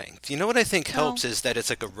the length. You know what I think helps is that it's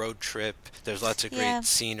like a road trip. There's lots of great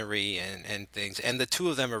scenery and things, and the two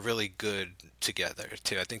of them are really good together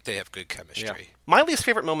too. I think they have good chemistry. Yeah. My least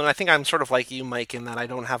favorite moment, I think I'm sort of like you, Mike, in that I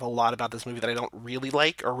don't have a lot about this movie that I don't really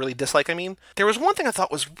like or really dislike. I mean, there was one thing I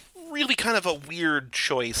thought was really kind of a weird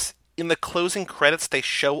choice. In the closing credits, they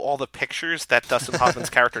show all the pictures that Dustin Hoffman's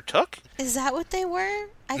character took. Is that what they were?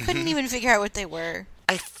 I couldn't even figure out what they were.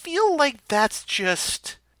 I feel like that's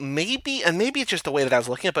just maybe it's just the way that I was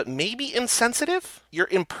looking at it, but maybe insensitive. You're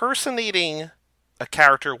impersonating a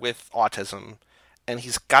character with autism, and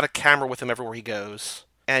he's got a camera with him everywhere he goes.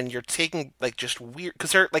 And you're taking, like, just weird...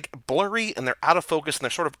 Because they're, like, blurry, and they're out of focus, and they're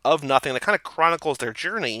sort of nothing. And it kind of chronicles their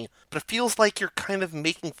journey. But it feels like you're kind of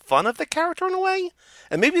making fun of the character in a way.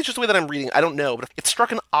 And maybe it's just the way that I'm reading. I don't know. But it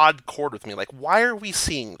struck an odd chord with me. Like, why are we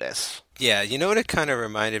seeing this? Yeah, you know what it kind of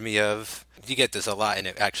reminded me of? You get this a lot, and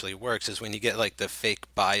it actually works, is when you get, like, the fake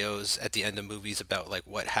bios at the end of movies about, like,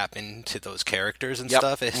 what happened to those characters and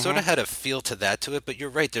stuff. It sort of had a feel to that to it, but you're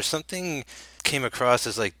right. There's something came across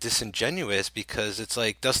as, like, disingenuous because it's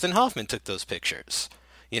like Dustin Hoffman took those pictures.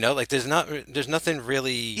 You know, like, there's nothing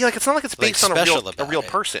really... Yeah, like, it's not like it's based on a real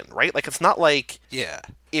person, right? Like, it's not like... Yeah.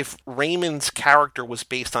 If Raymond's character was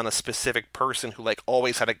based on a specific person who, like,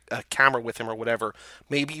 always had a camera with him or whatever,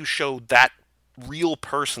 maybe you showed that real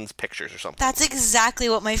person's pictures or something. That's exactly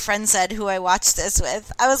what my friend said who I watched this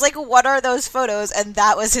with. I was like, what are those photos? And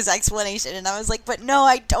that was his explanation. And I was like, but no,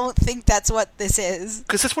 I don't think that's what this is.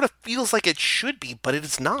 Because that's what it feels like it should be, but it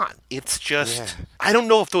is not. It's just... Yeah. I don't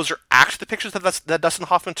know if those are actually the pictures that Dustin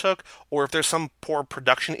Hoffman took, or if there's some poor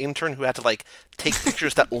production intern who had to, like, take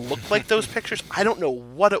pictures that look like those pictures. I don't know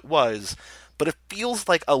what it was, but it feels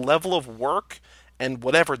like a level of work and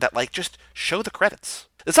whatever that, like, just show the credits.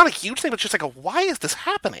 It's not a huge thing, but it's just like, why is this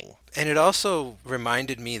happening? And it also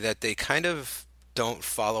reminded me that they kind of don't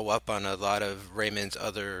follow up on a lot of Raymond's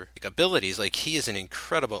other abilities. Like, he is an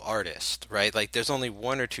incredible artist, right? Like, there's only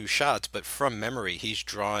one or two shots, but from memory, he's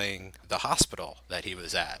drawing the hospital that he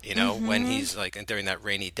was at, you know, when he's, like, during that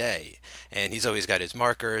rainy day. And he's always got his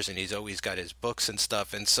markers, and he's always got his books and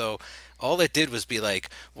stuff. And so all it did was be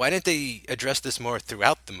like, why didn't they address this more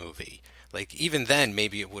throughout the movie? Like, even then,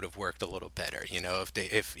 maybe it would have worked a little better, you know,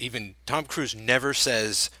 if even Tom Cruise never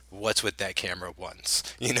says what's with that camera once,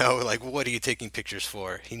 you know, like, what are you taking pictures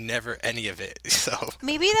for? He never, any of it, so.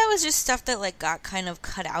 Maybe that was just stuff that, like, got kind of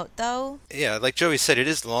cut out, though. Yeah, like Joey said, it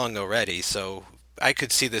is long already, so I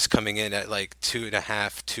could see this coming in at, like, 2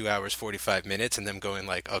 hours, 45 minutes, and them going,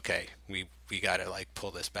 like, okay, we gotta, like,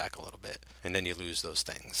 pull this back a little bit, and then you lose those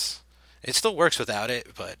things. It still works without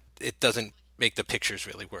it, but it doesn't make the pictures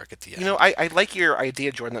really work at the end. You know, I like your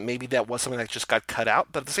idea, Jordan, that maybe that was something that just got cut out,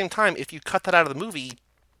 but at the same time, if you cut that out of the movie,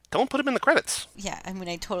 don't put him in the credits. Yeah, I mean,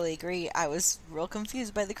 I totally agree. I was real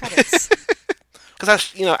confused by the credits.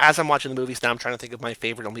 Because, as I'm watching the movies now, I'm trying to think of my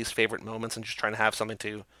favorite and least favorite moments and just trying to have something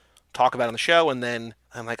to talk about on the show, and then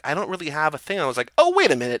I'm like, I don't really have a thing. I was like, oh,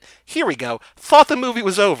 wait a minute, here we go. Thought the movie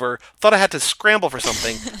was over, thought I had to scramble for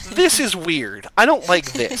something. This is weird. I don't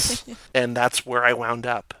like this. And that's where I wound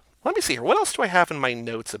up. Let me see here. What else do I have in my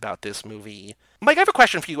notes about this movie? Mike, I have a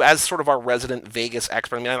question for you as sort of our resident Vegas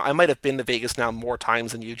expert. I mean, I might have been to Vegas now more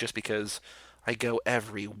times than you just because I go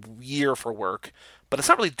every year for work. But it's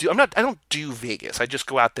not really I don't do Vegas. I just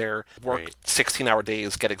go out there, work 16-hour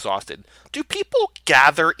days, get exhausted. Do people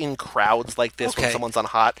gather in crowds like this when someone's on a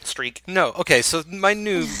hot streak? No. Okay, so my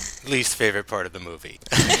new least favorite part of the movie.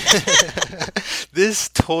 This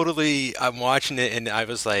totally, I'm watching it and I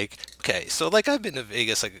was like, okay, so like I've been to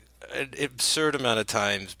Vegas like an absurd amount of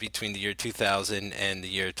times between the year 2000 and the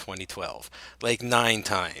year 2012. Like 9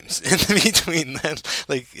 times in between them.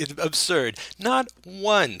 Like, it's absurd. Not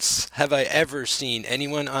once have I ever seen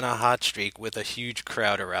anyone on a hot streak with a huge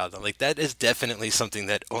crowd around them. Like, that is definitely something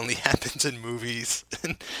that only happens in movies.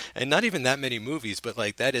 And not even that many movies, but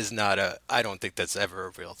like, that is not I don't think that's ever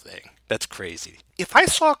a real thing. That's crazy. If I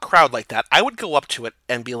saw a crowd like that, I would go up to it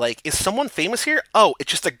and be like, is someone famous here? Oh,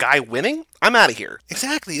 it's just a guy winning? I'm out of here.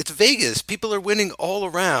 Exactly. It's Vegas. People are winning all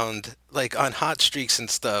around, like on hot streaks and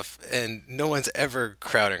stuff, and no one's ever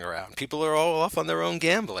crowding around. People are all off on their own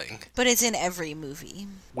gambling. But it's in every movie.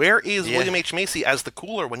 Where is William H. Macy as the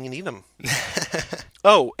cooler when you need him?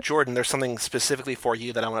 Oh, Jordan, there's something specifically for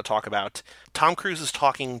you that I want to talk about. Tom Cruise is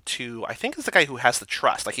talking to, I think it's the guy who has the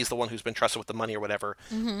trust. Like, he's the one who's been trusted with the money or whatever.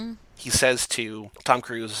 Mm-hmm. He says to Tom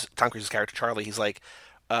Cruise's character, Charlie, he's like,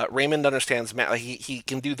 Raymond understands, he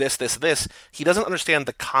can do this. He doesn't understand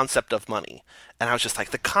the concept of money. And I was just like,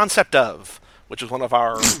 the concept of, which was one of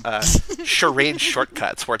our charade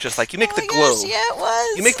shortcuts, where it's just like, you make the globe. Gosh, yeah, it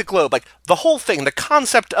was. You make the globe, like, the whole thing, the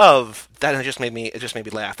concept of, that it just made me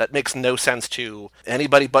laugh. That makes no sense to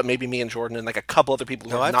anybody but maybe me and Jordan and like a couple other people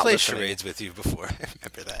who are not listening. I played charades with you before. I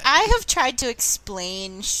remember that. I have tried to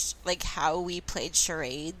explain, like, how we played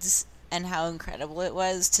charades and how incredible it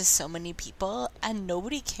was to so many people, and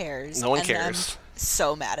nobody cares. No one cares. I'm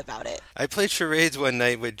so mad about it. I played charades one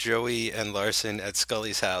night with Joey and Larson at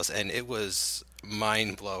Scully's house, and it was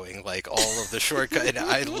mind-blowing, like all of the shortcut, and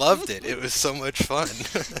I loved it. It was so much fun.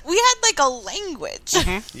 We had like a language.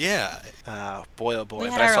 Mm-hmm. Yeah. Boy, oh boy, we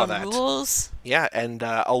if had I our saw own that. rules. Yeah, and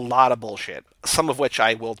a lot of bullshit. Some of which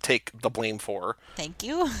I will take the blame for. Thank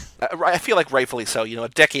you. I feel like rightfully so. You know, a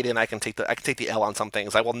decade in, I can take the L on some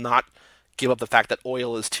things. I will not give up the fact that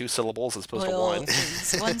oil is 2 syllables as opposed to one.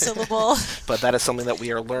 Is 1 syllable. But that is something that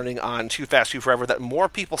we are learning on Too Fast, Too Forever, that more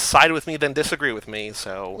people side with me than disagree with me,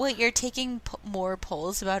 so... Wait, you're taking more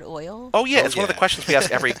polls about oil? Oh, yeah, it's one of the questions we ask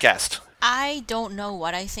every guest. I don't know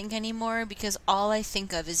what I think anymore, because all I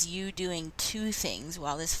think of is you doing 2 things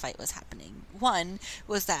while this fight was happening. One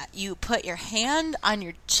was that you put your hand on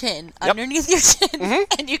your chin, underneath your chin,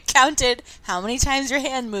 and you counted how many times your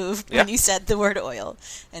hand moved when you said the word oil,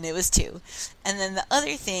 and it was 2. And then the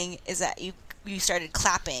other thing is that you started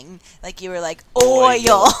clapping, like you were like,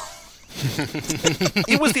 oil!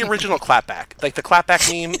 It was the original clapback. Like, the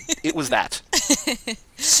clapback meme, it was that.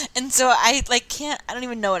 And so I don't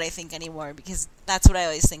even know what I think anymore, because that's what I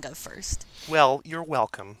always think of first. Well, you're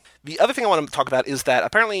welcome. The other thing I want to talk about is that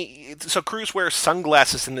apparently, so Cruise wears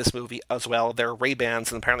sunglasses in this movie as well. They're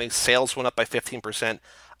Ray-Bans, and apparently sales went up by 15%.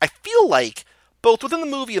 I feel like, both within the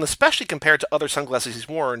movie and especially compared to other sunglasses he's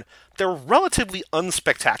worn, they're relatively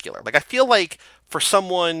unspectacular. Like, I feel like for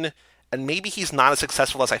someone, and maybe he's not as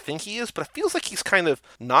successful as I think he is, but it feels like he's kind of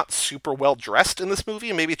not super well dressed in this movie,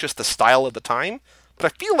 and maybe it's just the style of the time.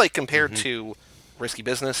 But I feel like compared to Risky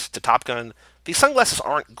Business, to Top Gun, these sunglasses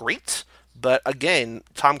aren't great, but again,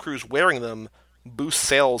 Tom Cruise wearing them boosts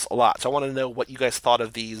sales a lot. So I want to know what you guys thought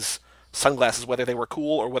of these sunglasses, whether they were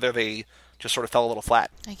cool or whether they just sort of fell a little flat.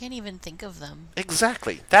 I can't even think of them.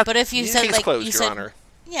 Exactly. That, but if you said, case like, closed, you Your said, Honor.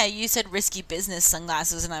 Yeah, you said Risky Business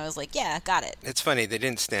sunglasses, and I was like, yeah, got it. It's funny, they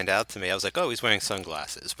didn't stand out to me. I was like, oh, he's wearing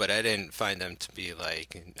sunglasses, but I didn't find them to be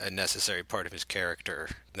like a necessary part of his character,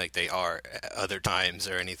 like they are other times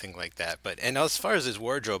or anything like that. And as far as his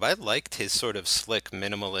wardrobe, I liked his sort of slick,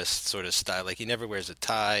 minimalist sort of style. Like, he never wears a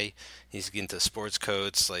tie. He's into sports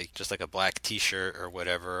coats, like just like a black T-shirt or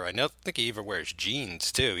whatever. I don't think he even wears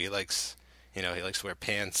jeans too. He likes to wear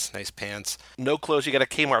pants, nice pants. No clothes you get at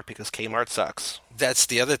Kmart because Kmart sucks. That's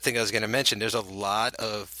the other thing I was going to mention. There's a lot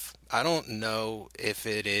of, I don't know if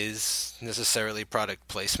it is necessarily product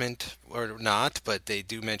placement or not, but they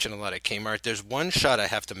do mention a lot of Kmart. There's one shot I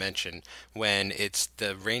have to mention when it's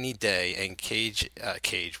the rainy day and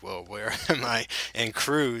where am I? And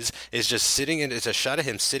Cruise is just sitting it's a shot of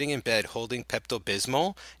him sitting in bed holding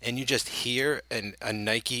Pepto-Bismol, and you just hear a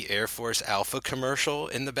Nike Air Force Alpha commercial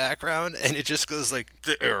in the background, and it just goes like,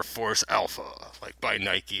 the Air Force Alpha, like by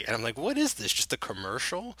Nike. And I'm like, what is this? Just a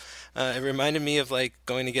commercial? It reminded me of like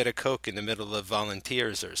going to get a Coke in the middle of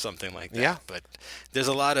Volunteers or something like that. Yeah. But there's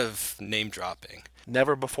a lot of name dropping.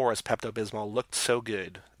 Never before has Pepto-Bismol looked so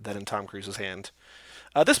good than in Tom Cruise's hand.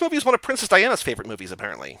 This movie is one of Princess Diana's favorite movies,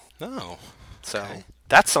 apparently. Oh. So Okay.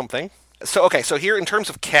 that's something. So here in terms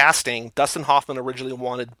of casting, Dustin Hoffman originally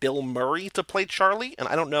wanted Bill Murray to play Charlie, and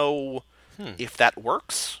I don't know if that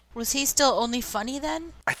works. Was he still only funny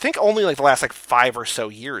then? I think only like the last 5 or so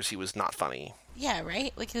years he was not funny. Yeah,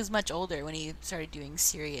 right? Like he was much older when he started doing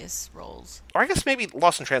serious roles. Or I guess maybe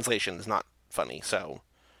Lost in Translation is not funny, so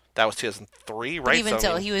that was 2003, right? But even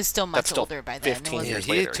so, so, he was still much still older by then. 15 Yeah, years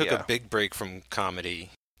he later, took yeah. a big break from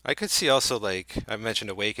comedy. I could see also, like, I mentioned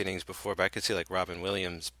Awakenings before, but I could see, like, Robin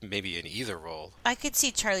Williams maybe in either role. I could see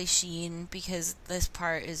Charlie Sheen because this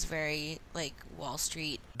part is very, like, Wall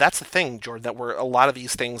Street. That's the thing, Jordan, that where a lot of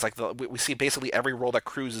these things, like we see basically every role that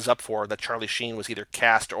Cruise is up for, that Charlie Sheen was either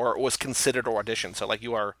cast or was considered or auditioned. So,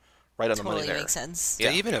 you are right on the money Totally there. makes sense.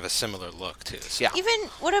 They even have a similar look, too. So. Yeah. Even,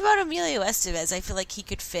 what about Emilio Estevez? I feel like he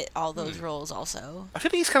could fit all those roles also. I feel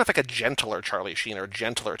like he's kind of like a gentler Charlie Sheen or a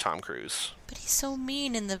gentler Tom Cruise. But he's so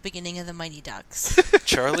mean in the beginning of The Mighty Ducks.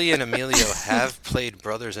 Charlie and Emilio have played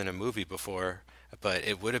brothers in a movie before, but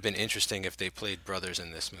it would have been interesting if they played brothers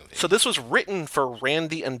in this movie. So this was written for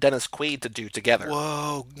Randy and Dennis Quaid to do together.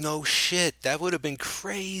 Whoa, no shit. That would have been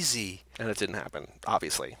crazy. And it didn't happen,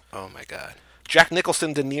 obviously. Oh, my God. Jack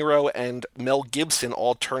Nicholson, De Niro, and Mel Gibson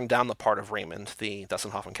all turned down the part of Raymond, the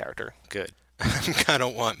Dustin Hoffman character. Good. I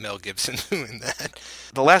don't want Mel Gibson doing that.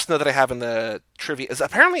 The last note that I have in the trivia is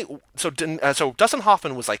apparently so Dustin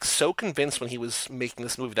Hoffman was so convinced when he was making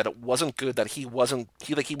this movie that it wasn't good that he was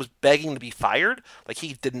begging to be fired.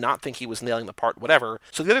 He did not think he was nailing the part, whatever.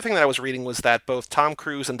 So the other thing that I was reading was that both Tom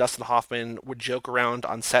Cruise and Dustin Hoffman would joke around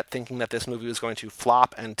on set thinking that this movie was going to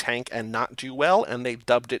flop and tank and not do well, and they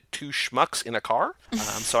dubbed it Two Schmucks in a Car.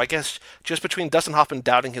 So I guess just between Dustin Hoffman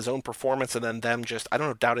doubting his own performance and then them just, I don't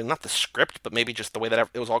know, doubting not the script, but maybe just the way that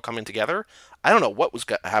it was all coming together, I don't know what was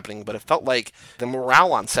happening, but it felt like the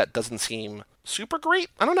morale on set doesn't seem super great.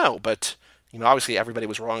 I don't know, but obviously everybody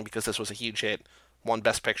was wrong because this was a huge hit, won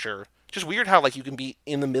Best Picture. Just weird how you can be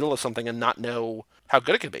in the middle of something and not know how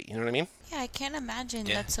good it could be. You know what I mean? Yeah, I can't imagine.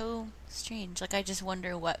 Yeah. That's so strange. I just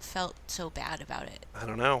wonder what felt so bad about it. I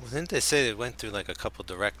don't know. Didn't they say it went through a couple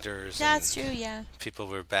directors? That's and true, yeah. People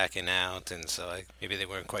were backing out, and so maybe they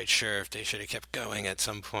weren't quite sure if they should have kept going at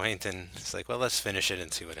some point, and it's well, let's finish it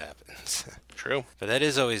and see what happens. True. But that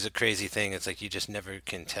is always a crazy thing. It's you just never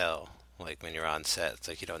can tell. When you're on set,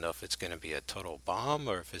 it's you don't know if it's going to be a total bomb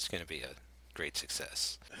or if it's going to be a great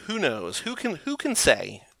success. Who knows? Who can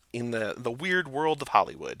say in the weird world of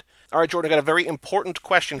Hollywood? All right, Jordan, I got a very important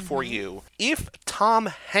question for you. If Tom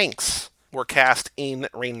Hanks were cast in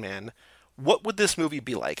Rain Man, what would this movie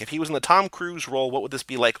be like? If he was in the Tom Cruise role, what would this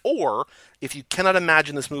be like? Or, if you cannot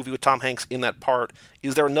imagine this movie with Tom Hanks in that part,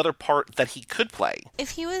 is there another part that he could play?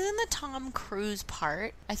 If he was in the Tom Cruise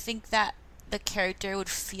part, I think that the character would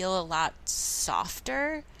feel a lot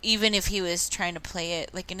softer, even if he was trying to play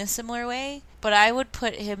it in a similar way. But I would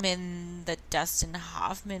put him in the Dustin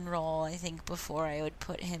Hoffman role, I think, before I would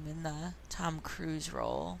put him in the Tom Cruise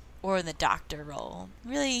role. Or in the doctor role.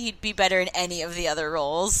 Really, he'd be better in any of the other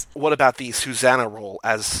roles. What about the Susanna role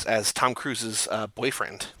as Tom Cruise's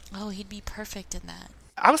boyfriend? Oh, he'd be perfect in that.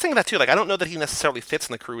 I was thinking that too. I don't know that he necessarily fits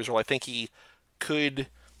in the Cruise role. I think he could,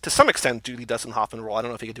 to some extent, do the Dustin Hoffman role. I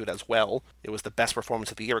don't know if he could do it as well. It was the best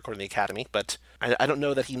performance of the year according to the Academy, but I don't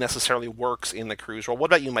know that he necessarily works in the Cruise role. What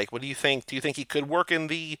about you, Mike? What do you think? Do you think he could work in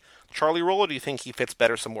the Charlie role, or do you think he fits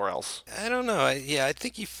better somewhere else? I don't know. I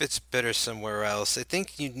think he fits better somewhere else. I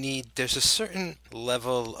think there's a certain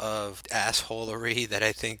level of assholery that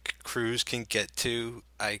I think Cruise can get to.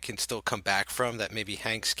 I can still come back from that maybe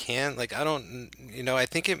Hanks can't. I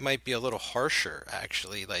think it might be a little harsher,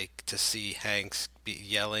 actually, to see Hanks be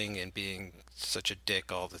yelling and being such a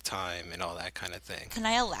dick all the time and all that kind of thing. Can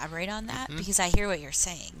I elaborate on that? Mm-hmm. Because I hear what you're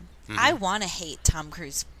saying. Mm-hmm. I want to hate Tom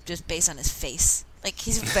Cruise just based on his face.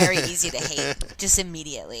 He's very easy to hate, just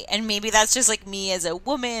immediately. And maybe that's just me as a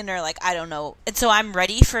woman, or I don't know. And so I'm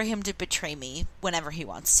ready for him to betray me whenever he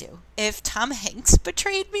wants to. If Tom Hanks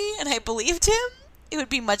betrayed me and I believed him, it would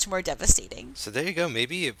be much more devastating. So there you go.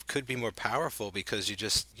 Maybe it could be more powerful because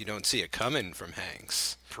you don't see it coming from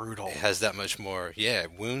Hanks. Brutal. It has that much more,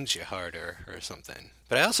 it wounds you harder or something.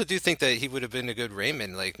 But I also do think that he would have been a good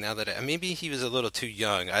Raymond, now that maybe he was a little too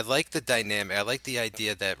young. I like the dynamic. I like the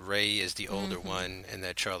idea that Ray is the older one and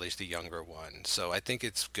that Charlie's the younger one. So I think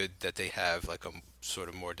it's good that they have a sort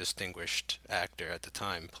of more distinguished actor at the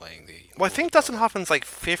time playing the... Well, I think Dustin Hoffman's like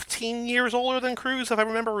 15 years older than Cruise, if I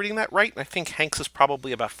remember reading that right. And I think Hanks is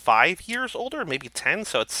probably about 5 years older, maybe 10.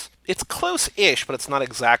 So it's close-ish, but it's not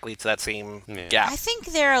exactly to that same gap. I think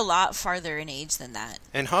they're a lot farther in age than that.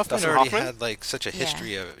 And Hoffman had like such a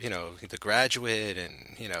history of, The Graduate,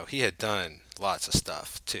 and, he had done lots of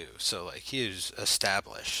stuff too. So like he is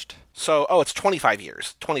established. So, it's 25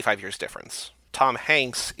 years. 25 years difference. Tom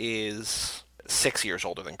Hanks is 6 years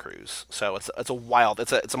older than Cruise. So it's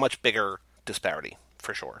a much bigger disparity,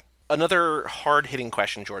 for sure. Another hard-hitting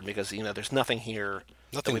question, Jordan, because, there's nothing here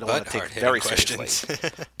that we don't want to take very seriously.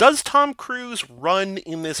 Does Tom Cruise run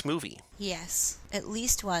in this movie? Yes. At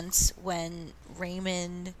least once when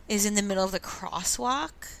Raymond is in the middle of the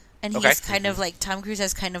crosswalk, and he's kind of like, Tom Cruise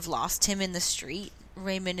has kind of lost him in the street.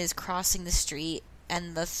 Raymond is crossing the street,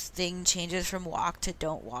 and the thing changes from walk to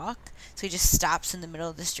don't walk. So he just stops in the middle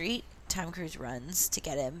of the street. Tom Cruise runs to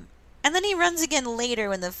get him. And then he runs again later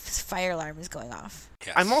when the fire alarm is going off.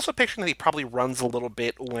 Yes. I'm also picturing that he probably runs a little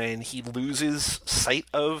bit when he loses sight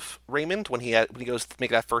of Raymond, when he goes to make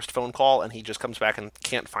that first phone call and he just comes back and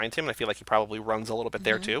can't find him. And I feel like he probably runs a little bit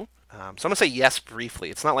there too. So I'm going to say yes briefly.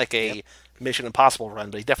 It's not like a Mission Impossible run,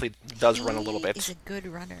 but he definitely does run a little bit. He's a good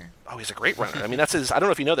runner. Oh, he's a great runner. I mean, that's his... I don't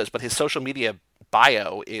know if you know this, but his social media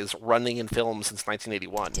bio is running in film since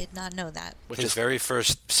 1981. Did not know that. Which his very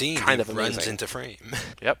first scene kind of runs into frame.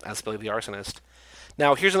 Yep, as Billy the Arsonist.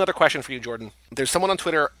 Now, here's another question for you, Jordan. There's someone on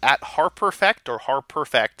Twitter at Harperfect, or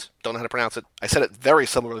Harperfect, don't know how to pronounce it. I said it very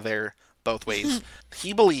similar there, both ways.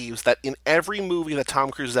 He believes that in every movie that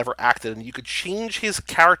Tom Cruise has ever acted in, you could change his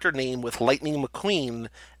character name with Lightning McQueen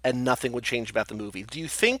and nothing would change about the movie. Do you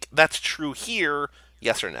think that's true here?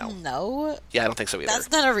 Yes or no? No. Yeah, I don't think so either. That's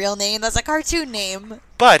not a real name. That's a cartoon name.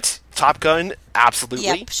 But Top Gun, absolutely.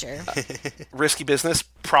 Yep, sure. Risky Business,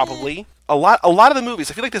 probably. A lot of the movies.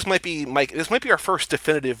 I feel like this might be our first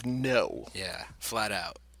definitive no. Yeah, flat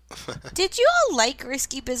out. Did you all like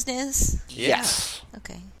Risky Business? Yes.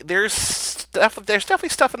 Okay. There's definitely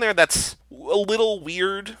stuff in there that's a little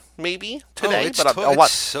weird, maybe today,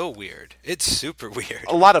 it's so weird. It's super weird.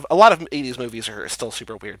 A lot of 80s movies are still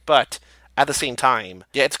super weird, but at the same time,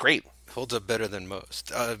 yeah, it's great. Holds up better than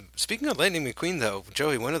most. Speaking of Lightning McQueen, though,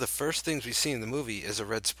 Joey, one of the first things we see in the movie is a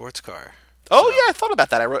red sports car. Oh, yeah, I thought about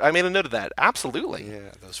that. I made a note of that. Absolutely.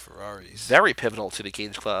 Yeah, those Ferraris. Very pivotal to the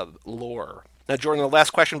Cage Club lore. Now, Jordan, the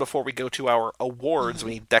last question before we go to our awards,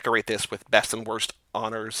 we decorate this with best and worst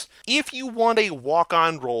honors. If you want a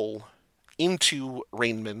walk-on role into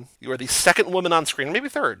Rain Man, you are the second woman on screen, maybe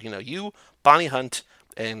third. You, Bonnie Hunt,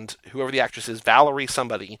 and whoever the actress is, Valerie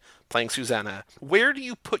somebody, playing Susanna. Where do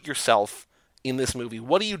you put yourself in this movie?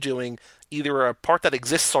 What are you doing? Either a part that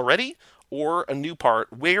exists already or a new part.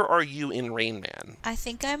 Where are you in Rain Man? I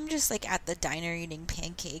think I'm just at the diner eating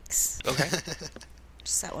pancakes. Okay.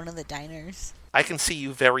 Just at one of the diners. I can see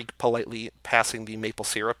you very politely passing the maple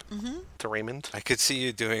syrup to Raymond. I could see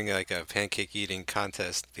you doing a pancake eating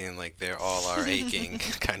contest, being like, "They're all are aching,"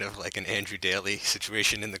 kind of like an Andrew Daly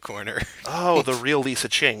situation in the corner. Oh, the real Lisa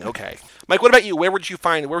Ching. Okay, Mike. What about you? Where would you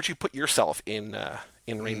put yourself in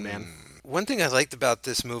Rain Man? One thing I liked about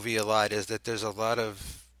this movie a lot is that there's a lot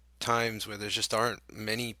of times where there just aren't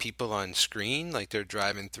many people on screen. Like they're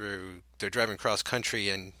driving cross country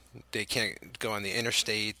and they can't go on the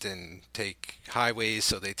interstate and take highways,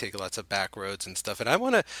 so they take lots of back roads and stuff. And I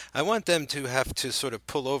want them to have to sort of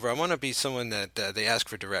pull over. I want to be someone that they ask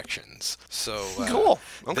for directions. So cool.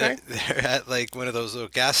 Okay. They're at one of those little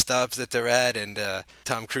gas stops that they're at, and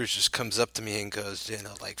Tom Cruise just comes up to me and goes,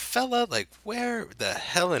 "Fella, where the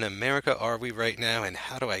hell in America are we right now, and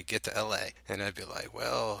how do I get to L.A.?" And I'd be like,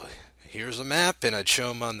 "Well, here's a map," and I'd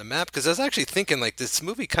show him on the map, because I was actually thinking this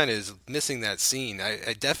movie kind of is missing that scene.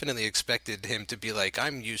 I definitely expected him to be like,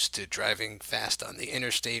 "I'm used to driving fast on the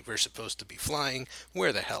interstate, we're supposed to be flying,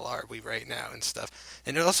 where the hell are we right now," and stuff.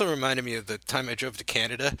 And it also reminded me of the time I drove to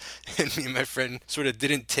Canada and me and my friend sort of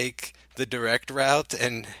didn't take the direct route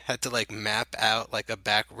and had to map out a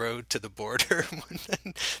back road to the border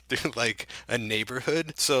through a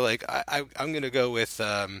neighborhood. So I'm gonna go with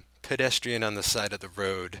pedestrian on the side of the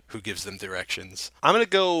road who gives them directions. I'm going to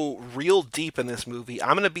go real deep in this movie.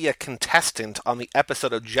 I'm going to be a contestant on the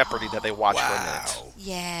episode of Jeopardy that they watch for a minute.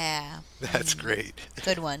 Yeah. That's great.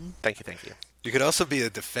 Good one. Thank you. You could also be a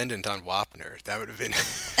defendant on Wapner. That would have been...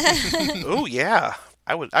 Oh, yeah.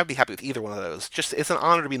 I'd be happy with either one of those. Just, it's an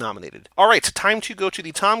honor to be nominated. All right, time to go to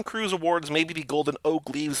the Tom Cruise Awards, maybe the Golden Oak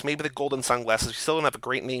Leaves, maybe the Golden Sunglasses. We still don't have a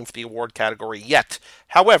great name for the award category yet.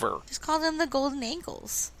 However... Just call them the Golden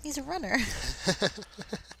Ankles. He's a runner.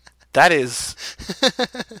 That is...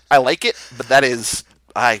 I like it, but that is...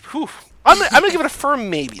 I'm going to give it a firm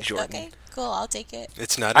maybe, Jordan. Okay, cool. I'll take it.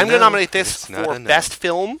 It's not. I'm going to nominate this for best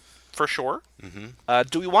film for sure. Mm-hmm.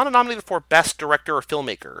 Do we want to nominate it for best director or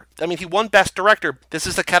filmmaker? I mean, he won best director. This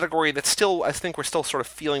is a category that's still, I think we're still sort of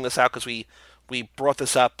feeling this out because we brought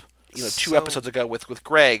this up, 2 episodes ago with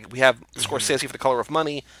Greg. We have Scorsese for The Color of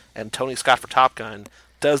Money and Tony Scott for Top Gun.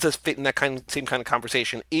 Does this fit in that same kind of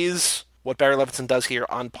conversation? Is what Barry Levinson does here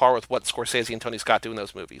on par with what Scorsese and Tony Scott do in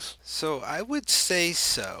those movies? So I would say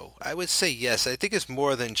so. I would say yes. I think it's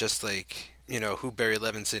more than just like, who Barry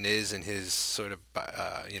Levinson is and his sort of,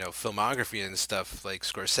 filmography and stuff like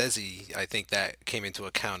Scorsese. I think that came into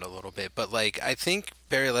account a little bit. But like, I think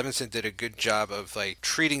Barry Levinson did a good job of like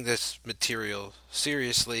treating this material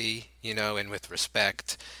seriously, and with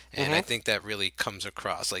respect. And I think that really comes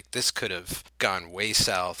across. Like, this could have gone way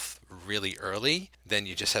south really early. Then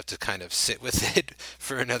you just have to kind of sit with it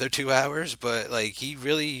for another 2 hours. But like, he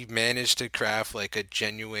really managed to craft like a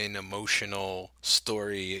genuine emotional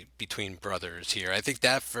story between brothers here. I think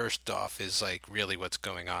that first off is like really what's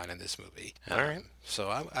going on in this movie. All right. So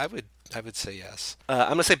I would say yes. I'm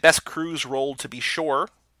going to say best cruise role to be sure,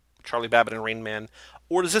 Charlie Babbitt and Rain Man.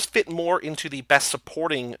 Or does this fit more into the best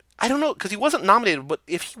supporting? I don't know, because he wasn't nominated, but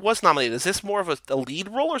if he was nominated, is this more of a lead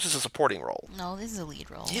role or is this a supporting role? No, this is a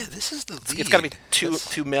lead role. Yeah, this is the lead. It's got to be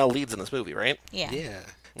two male leads in this movie, right? Yeah. Yeah.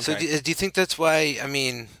 Okay. So do you think that's why, I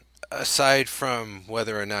mean, aside from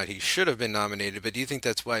whether or not he should have been nominated, but do you think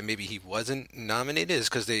that's why maybe he wasn't nominated? Is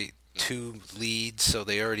because they two leads, so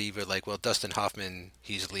they already were like, well, Dustin Hoffman,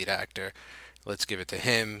 he's lead actor. Let's give it to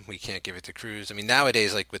him. We can't give it to Cruise. I mean,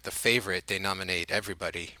 nowadays, like with The Favorite, they nominate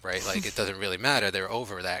everybody, right? Like, it doesn't really matter. They're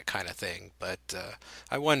over that kind of thing. But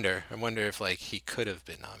I wonder if like he could have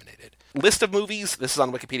been nominated. List of movies. This is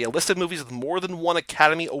on Wikipedia. List of movies with more than one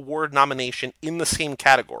Academy Award nomination in the same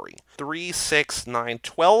category. 3, 6, 9,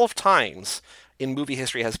 12 times in movie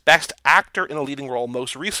history has Best Actor in a Leading Role.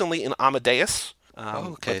 Most recently in Amadeus.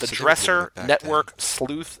 Okay. The Dresser, Network, then.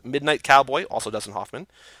 Sleuth, Midnight Cowboy, also Dustin Hoffman.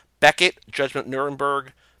 Beckett, Judgment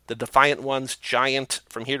Nuremberg, The Defiant Ones, Giant,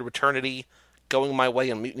 From Here to Eternity, Going My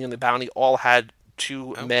Way, and Mutiny on the Bounty all had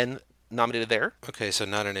two men nominated there. Okay, so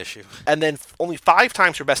not an issue. And then only 5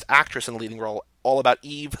 times for Best Actress in a Leading Role, All About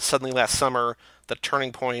Eve, Suddenly Last Summer, The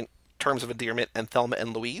Turning Point, Terms of Endearment, and Thelma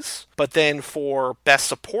and Louise. But then for Best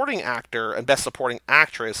Supporting Actor and Best Supporting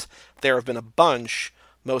Actress, there have been a bunch.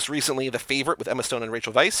 Most recently, The Favorite with Emma Stone and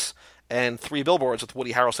Rachel Weisz, and 3 Billboards with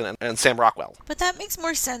Woody Harrelson and Sam Rockwell. But that makes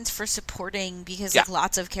more sense for supporting because like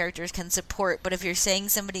lots of characters can support. But if you're saying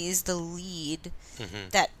somebody is the lead,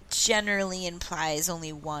 that generally implies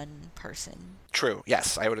only one person. True.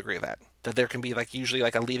 Yes, I would agree with that. That there can be like usually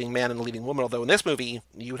like a leading man and a leading woman. Although in this movie,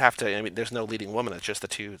 you would have to. I mean, there's no leading woman. It's just the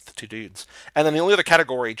two dudes. And then the only other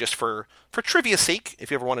category, just for trivia's sake,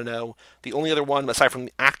 if you ever want to know, the only other one aside from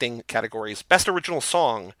the acting categories, Best Original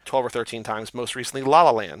Song, 12 or 13 times. Most recently, La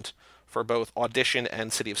La Land, for both Audition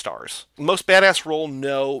and City of Stars. Most Badass Role,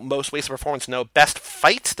 no. Most Wasted Performance, no. Best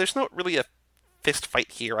Fight, there's not really a fist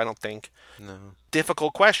fight here, I don't think. No.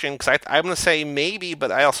 Difficult question, because I'm going to say maybe,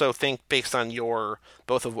 but I also think based on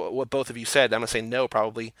what both of you said, I'm going to say no,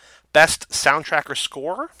 probably. Best Soundtrack or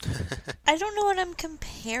Score? I don't know what I'm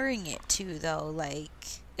comparing it to, though. Like,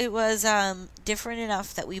 it was different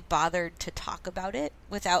enough that we bothered to talk about it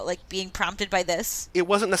without, like, being prompted by this. It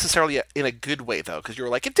wasn't necessarily in a good way, though, because you were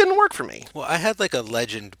like, it didn't work for me. Well, I had, like, a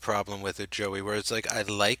Legend problem with it, Joey, where it's like, I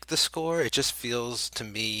like the score, it just feels to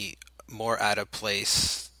me more out of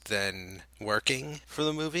place than working for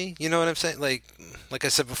the movie. You know what I'm saying? Like I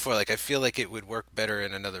said before, like I feel like it would work better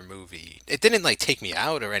in another movie. It didn't like take me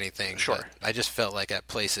out or anything. Sure. I just felt like at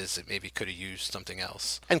places it maybe could have used something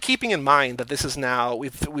else. And keeping in mind that this is now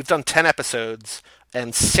we've done 10 episodes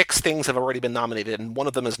and 6 things have already been nominated and one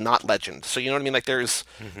of them is not Legend. So you know what I mean? Like there's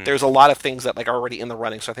a lot of things that like are already in the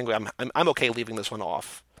running. So I think I'm okay leaving this one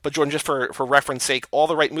off. But Jordan, just for reference sake, All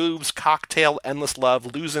the Right Moves, Cocktail, Endless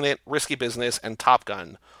Love, Losing It, Risky Business, and Top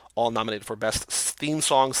Gun all nominated for Best Theme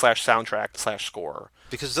Song / Soundtrack / Score.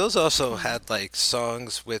 Because those also had like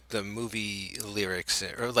songs with the movie lyrics,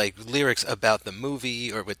 or like lyrics about the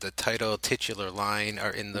movie, or with the title titular line are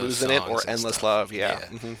in those Losing songs It or Endless stuff. Love, yeah.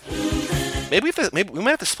 Maybe we might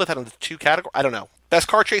have to split that into 2 categories. I don't know. Best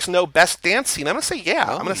Car Chase, no. Best Dance Scene. I'm gonna say yeah.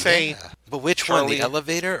 I'm gonna say. But which Charlie. one, the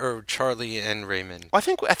elevator or Charlie and Raymond? Well, I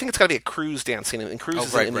think it's got to be a Cruise dance scene, and Cruise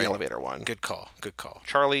is in the elevator one. Good call.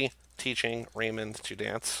 Charlie teaching Raymond to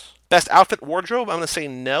dance. Best Outfit Wardrobe, I'm going to say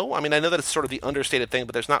no. I mean, I know that it's sort of the understated thing,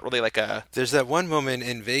 but there's not really like a... There's that one moment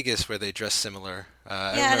in Vegas where they dress similar.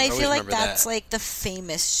 I feel like that's like the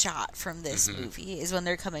famous shot from this movie is when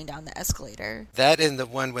they're coming down the escalator. That and the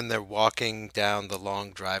one when they're walking down the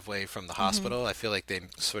long driveway from the hospital. I feel like they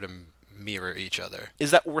sort of mirror each other.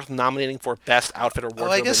 Is that worth nominating for Best Outfit or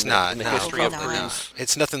Wardrobe I guess not. in the No, history of probably Cruise? not.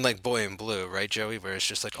 It's nothing like Boy in Blue, right, Joey? Where it's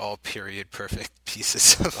just like all period perfect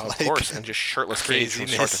pieces of Of course, and just shirtless Cage from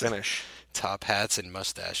start to finish. Top hats and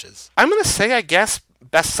mustaches. I'm going to say, I guess,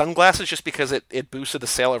 Best Sunglasses just because it boosted the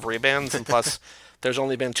sale of Ray-Bans, and plus there's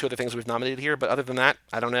only been 2 other things we've nominated here, but other than that,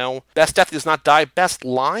 I don't know. Best Death Does Not Die. Best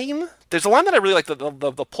Line? There's a line that I really like.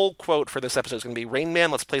 The pull quote for this episode is going to be, Rain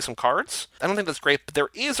Man, let's play some cards. I don't think that's great, but there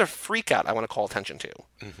is a freak out I want to call attention to.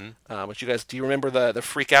 Mm-hmm. Which you guys, do you remember the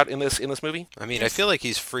freak out in this movie? I mean, I feel like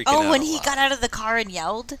he's freaking out. Oh, when he got out of the car and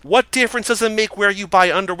yelled? What difference does it make where you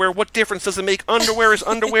buy underwear? What difference does it make? Underwear is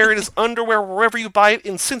underwear. It is underwear wherever you buy it,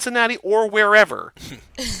 in Cincinnati or wherever.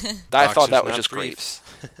 I thought that was just great.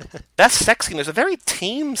 Best sex scene. There's a very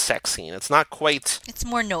tame sex scene. It's not quite... It's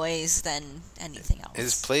more noise than anything else.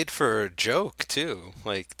 It's played for a joke, too.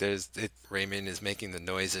 Like, Raymond is making the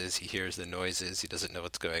noises. He hears the noises. He doesn't know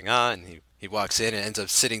what's going on. He walks in and ends up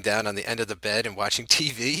sitting down on the end of the bed and watching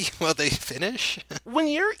TV while they finish. When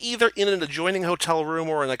you're either in an adjoining hotel room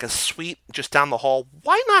or in like a suite just down the hall,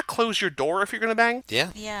 why not close your door if you're going to bang?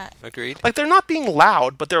 Yeah. Agreed. Like, they're not being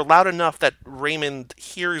loud, but they're loud enough that Raymond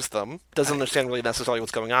hears them. Doesn't understand really necessarily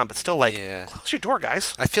what's going on, but still, like, close your door,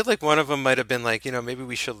 guys. I feel like one of them might have been like, maybe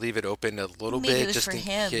we should leave it open a little Maybe bit just in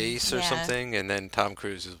case or something. And then Tom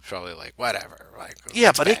Cruise is probably like, whatever. Like,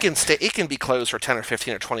 yeah, but it can be closed for 10 or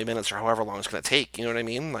 15 or 20 minutes or however long it's going to take. You know what I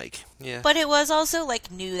mean? Like, yeah. But it was also like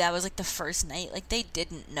new. That was like the first night. Like, they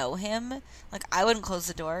didn't know him. Like, I wouldn't close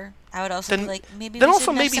the door. I would also be like, maybe we also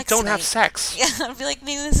shouldn't maybe have sex don't tonight. have sex. Yeah, I'd be like,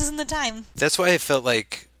 maybe this isn't the time. That's why it felt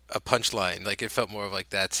like a punchline. Like, it felt more of like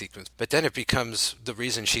that sequence. But then it becomes the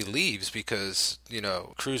reason she leaves because,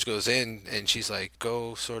 Cruz goes in and she's like,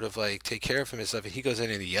 go sort of like take care of him and stuff. And he goes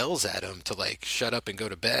in and he yells at him to like shut up and go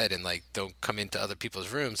to bed and like don't come into other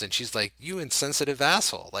people's rooms. And she's like, you insensitive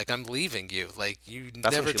asshole. Like, I'm leaving you. Like, you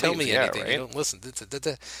never tell me anything. Right? You don't listen.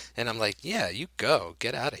 And I'm like, yeah, you go.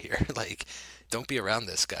 Get out of here. Like, don't be around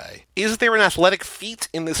this guy. Is there an athletic feat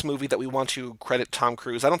in this movie that we want to credit Tom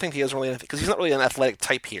Cruise? I don't think he has really anything, because he's not really an athletic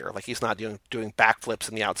type here. Like, he's not doing backflips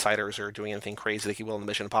in The Outsiders or doing anything crazy like he will in the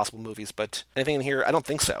Mission Impossible movies. But anything in here, I don't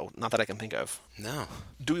think so. Not that I can think of. No.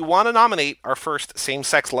 Do we want to nominate our first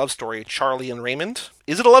same-sex love story, Charlie and Raymond?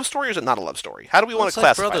 Is it a love story or is it not a love story? How do we want to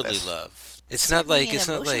classify like brotherly this? Love. It's not like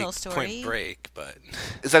story. Point Break, but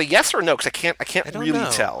is that a yes or no? Because I can't really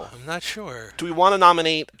tell. I'm not sure. Do we want to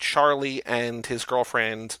nominate Charlie and his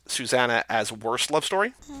girlfriend Susanna as worst love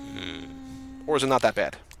story, or is it not that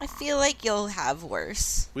bad? I feel like you'll have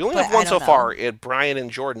worse. We only have one so far. Brian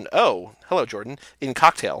and Jordan. Oh, hello, Jordan. In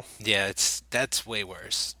Cocktail. Yeah, that's way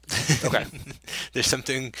worse. Okay. There's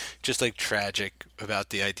something just like tragic about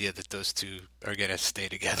the idea that those two are gonna stay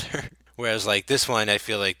together. Whereas, like, this one, I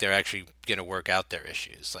feel like they're actually going to work out their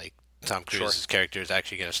issues. Like, Tom Cruise's character is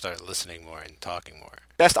actually going to start listening more and talking more.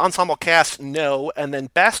 Best ensemble cast, no. And then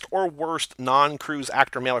best or worst non-Cruise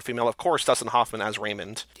actor, male or female, of course, Dustin Hoffman as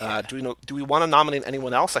Raymond. Yeah. Do we want to nominate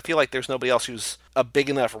anyone else? I feel like there's nobody else who's a big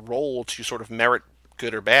enough role to sort of merit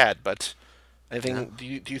good or bad, but... Anything?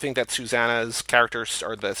 Yeah. Do you think that Susanna's characters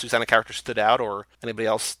or the Susanna character stood out, or anybody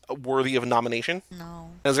else worthy of a nomination?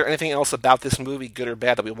 No. Is there anything else about this movie, good or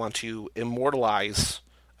bad, that we want to immortalize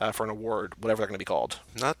for an award, whatever they're going to be called?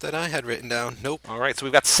 Not that I had written down. Nope. All right, so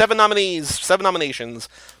we've got 7 nominations: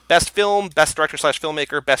 Best Film, Best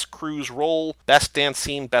Director/Filmmaker, Best Cruise Role, Best Dance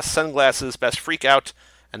Scene, Best Sunglasses, Best Freak Out,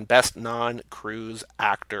 and Best Non-Cruise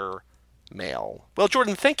Actor. Male. Well,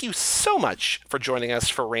 Jordan, thank you so much for joining us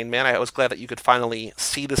for Rain Man. I was glad that you could finally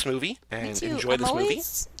see this movie and enjoy this movie. I'm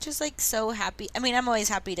always just like so happy. I mean, I'm always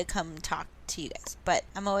happy to come talk to you guys, but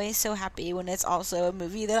I'm always so happy when it's also a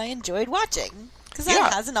movie that I enjoyed watching. Because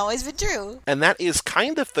that hasn't always been true. And that is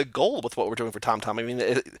kind of the goal with what we're doing for Tom. I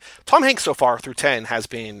mean, Tom Hanks so far through 10 has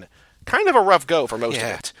been kind of a rough go for most of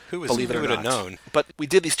it. Who would have known? But we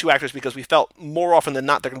did these 2 actors because we felt more often than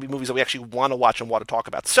not they're going to be movies that we actually want to watch and want to talk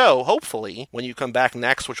about. So hopefully, when you come back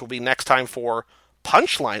next, which will be next time for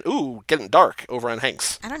Punchline. Ooh, getting dark over on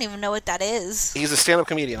Hanks. I don't even know what that is. He's a stand-up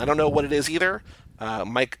comedian. I don't know what it is either.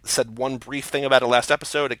 Mike said one brief thing about it last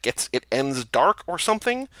episode. It ends dark or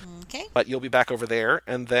something. Okay. But you'll be back over there,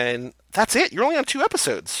 and then that's it. You're only on 2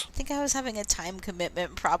 episodes. I think I was having a time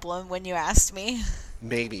commitment problem when you asked me.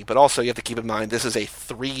 Maybe, but also you have to keep in mind this is a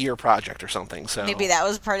 3-year project or something. So maybe that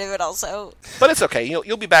was part of it also. But it's okay.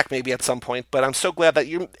 You'll be back maybe at some point. But I'm so glad that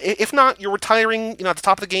if not, you're retiring. At the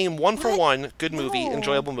top of the game, 1 for 1. Good movie,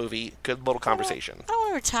 enjoyable movie, good little conversation. I don't want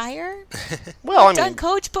to retire. Well, I'm done,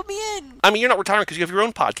 Coach. Put me in. I mean, you're not retiring because you have your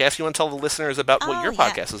own podcast. You want to tell the listeners about what your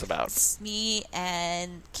podcast is about. It's me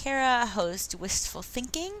and Kara host Wistful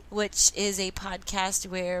Thinking, which is a podcast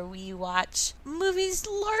where we watch movies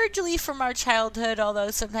largely from our childhood,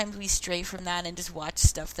 although sometimes we stray from that and just watch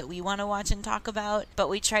stuff that we want to watch and talk about. But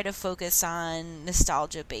we try to focus on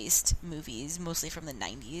nostalgia-based movies, mostly from the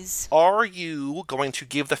 90s. Are you going to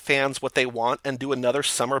give the fans what they want and do another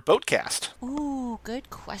summer boatcast? Ooh, good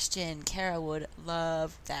question. Kara would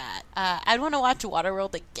love that. I'd want to watch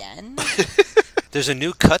Waterworld again. There's a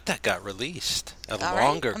new cut that got released. A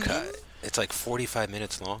longer right, cut. It's like 45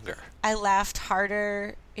 minutes longer. I laughed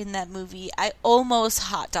harder in that movie. I almost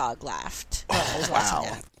hot dog laughed while I was watching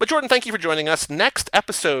that. But Jordan, thank you for joining us. Next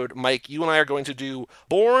episode, Mike, you and I are going to do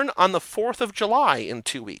Born on the 4th of July in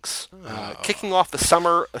 2 weeks. Kicking off the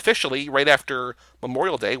summer officially right after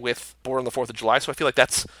Memorial Day with Born on the 4th of July. So I feel like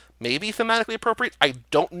that's maybe thematically appropriate. I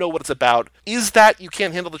don't know what it's about. Is that You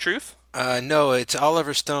Can't Handle the Truth? No, it's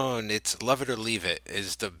Oliver Stone. It's Love It or Leave It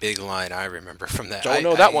is the big line I remember from that. Don't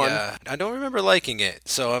know that one. I don't remember liking it,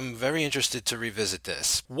 so I'm very interested to revisit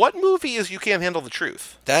this. What movie is You Can't Handle the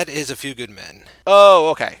Truth? That is A Few Good Men. Oh,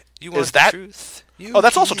 okay. You want is that the truth?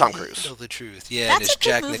 That's also Tom Cruise. Handle the truth. Yeah, That's and it's a good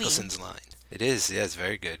Jack movie. Nicholson's line. It is. Yeah, it's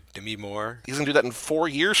very good. Demi Moore. He's going to do that in 4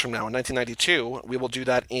 years from now, in 1992. We will do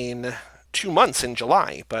that in 2 months in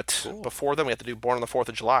July, but before then we have to do Born on the 4th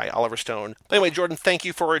of July, Oliver Stone. Anyway, Jordan, thank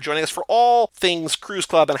you for joining us for all things Cruise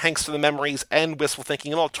Club and Hanks to the Memories and Wistful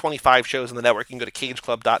Thinking and all 25 shows in the network. You can go to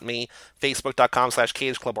cageclub.me,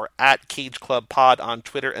 facebook.com/cageclub, or at cageclubpod on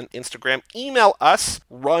Twitter and Instagram. Email us,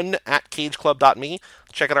 run@cageclub.me.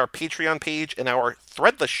 Check out our Patreon page and our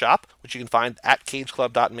Threadless shop, which you can find at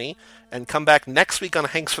cageclub.me. And come back next week on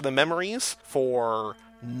Hanks for the Memories for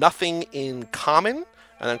Nothing in Common.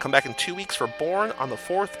 And then come back in 2 weeks for Born on the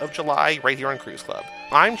 4th of July right here on Cruise Club.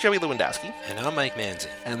 I'm Joey Lewandowski. And I'm Mike Manzi.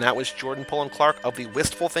 And that was Jordan Pullen Clark of the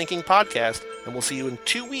Wistful Thinking Podcast. And we'll see you in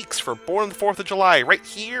 2 weeks for Born on the 4th of July right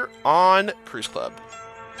here on Cruise Club.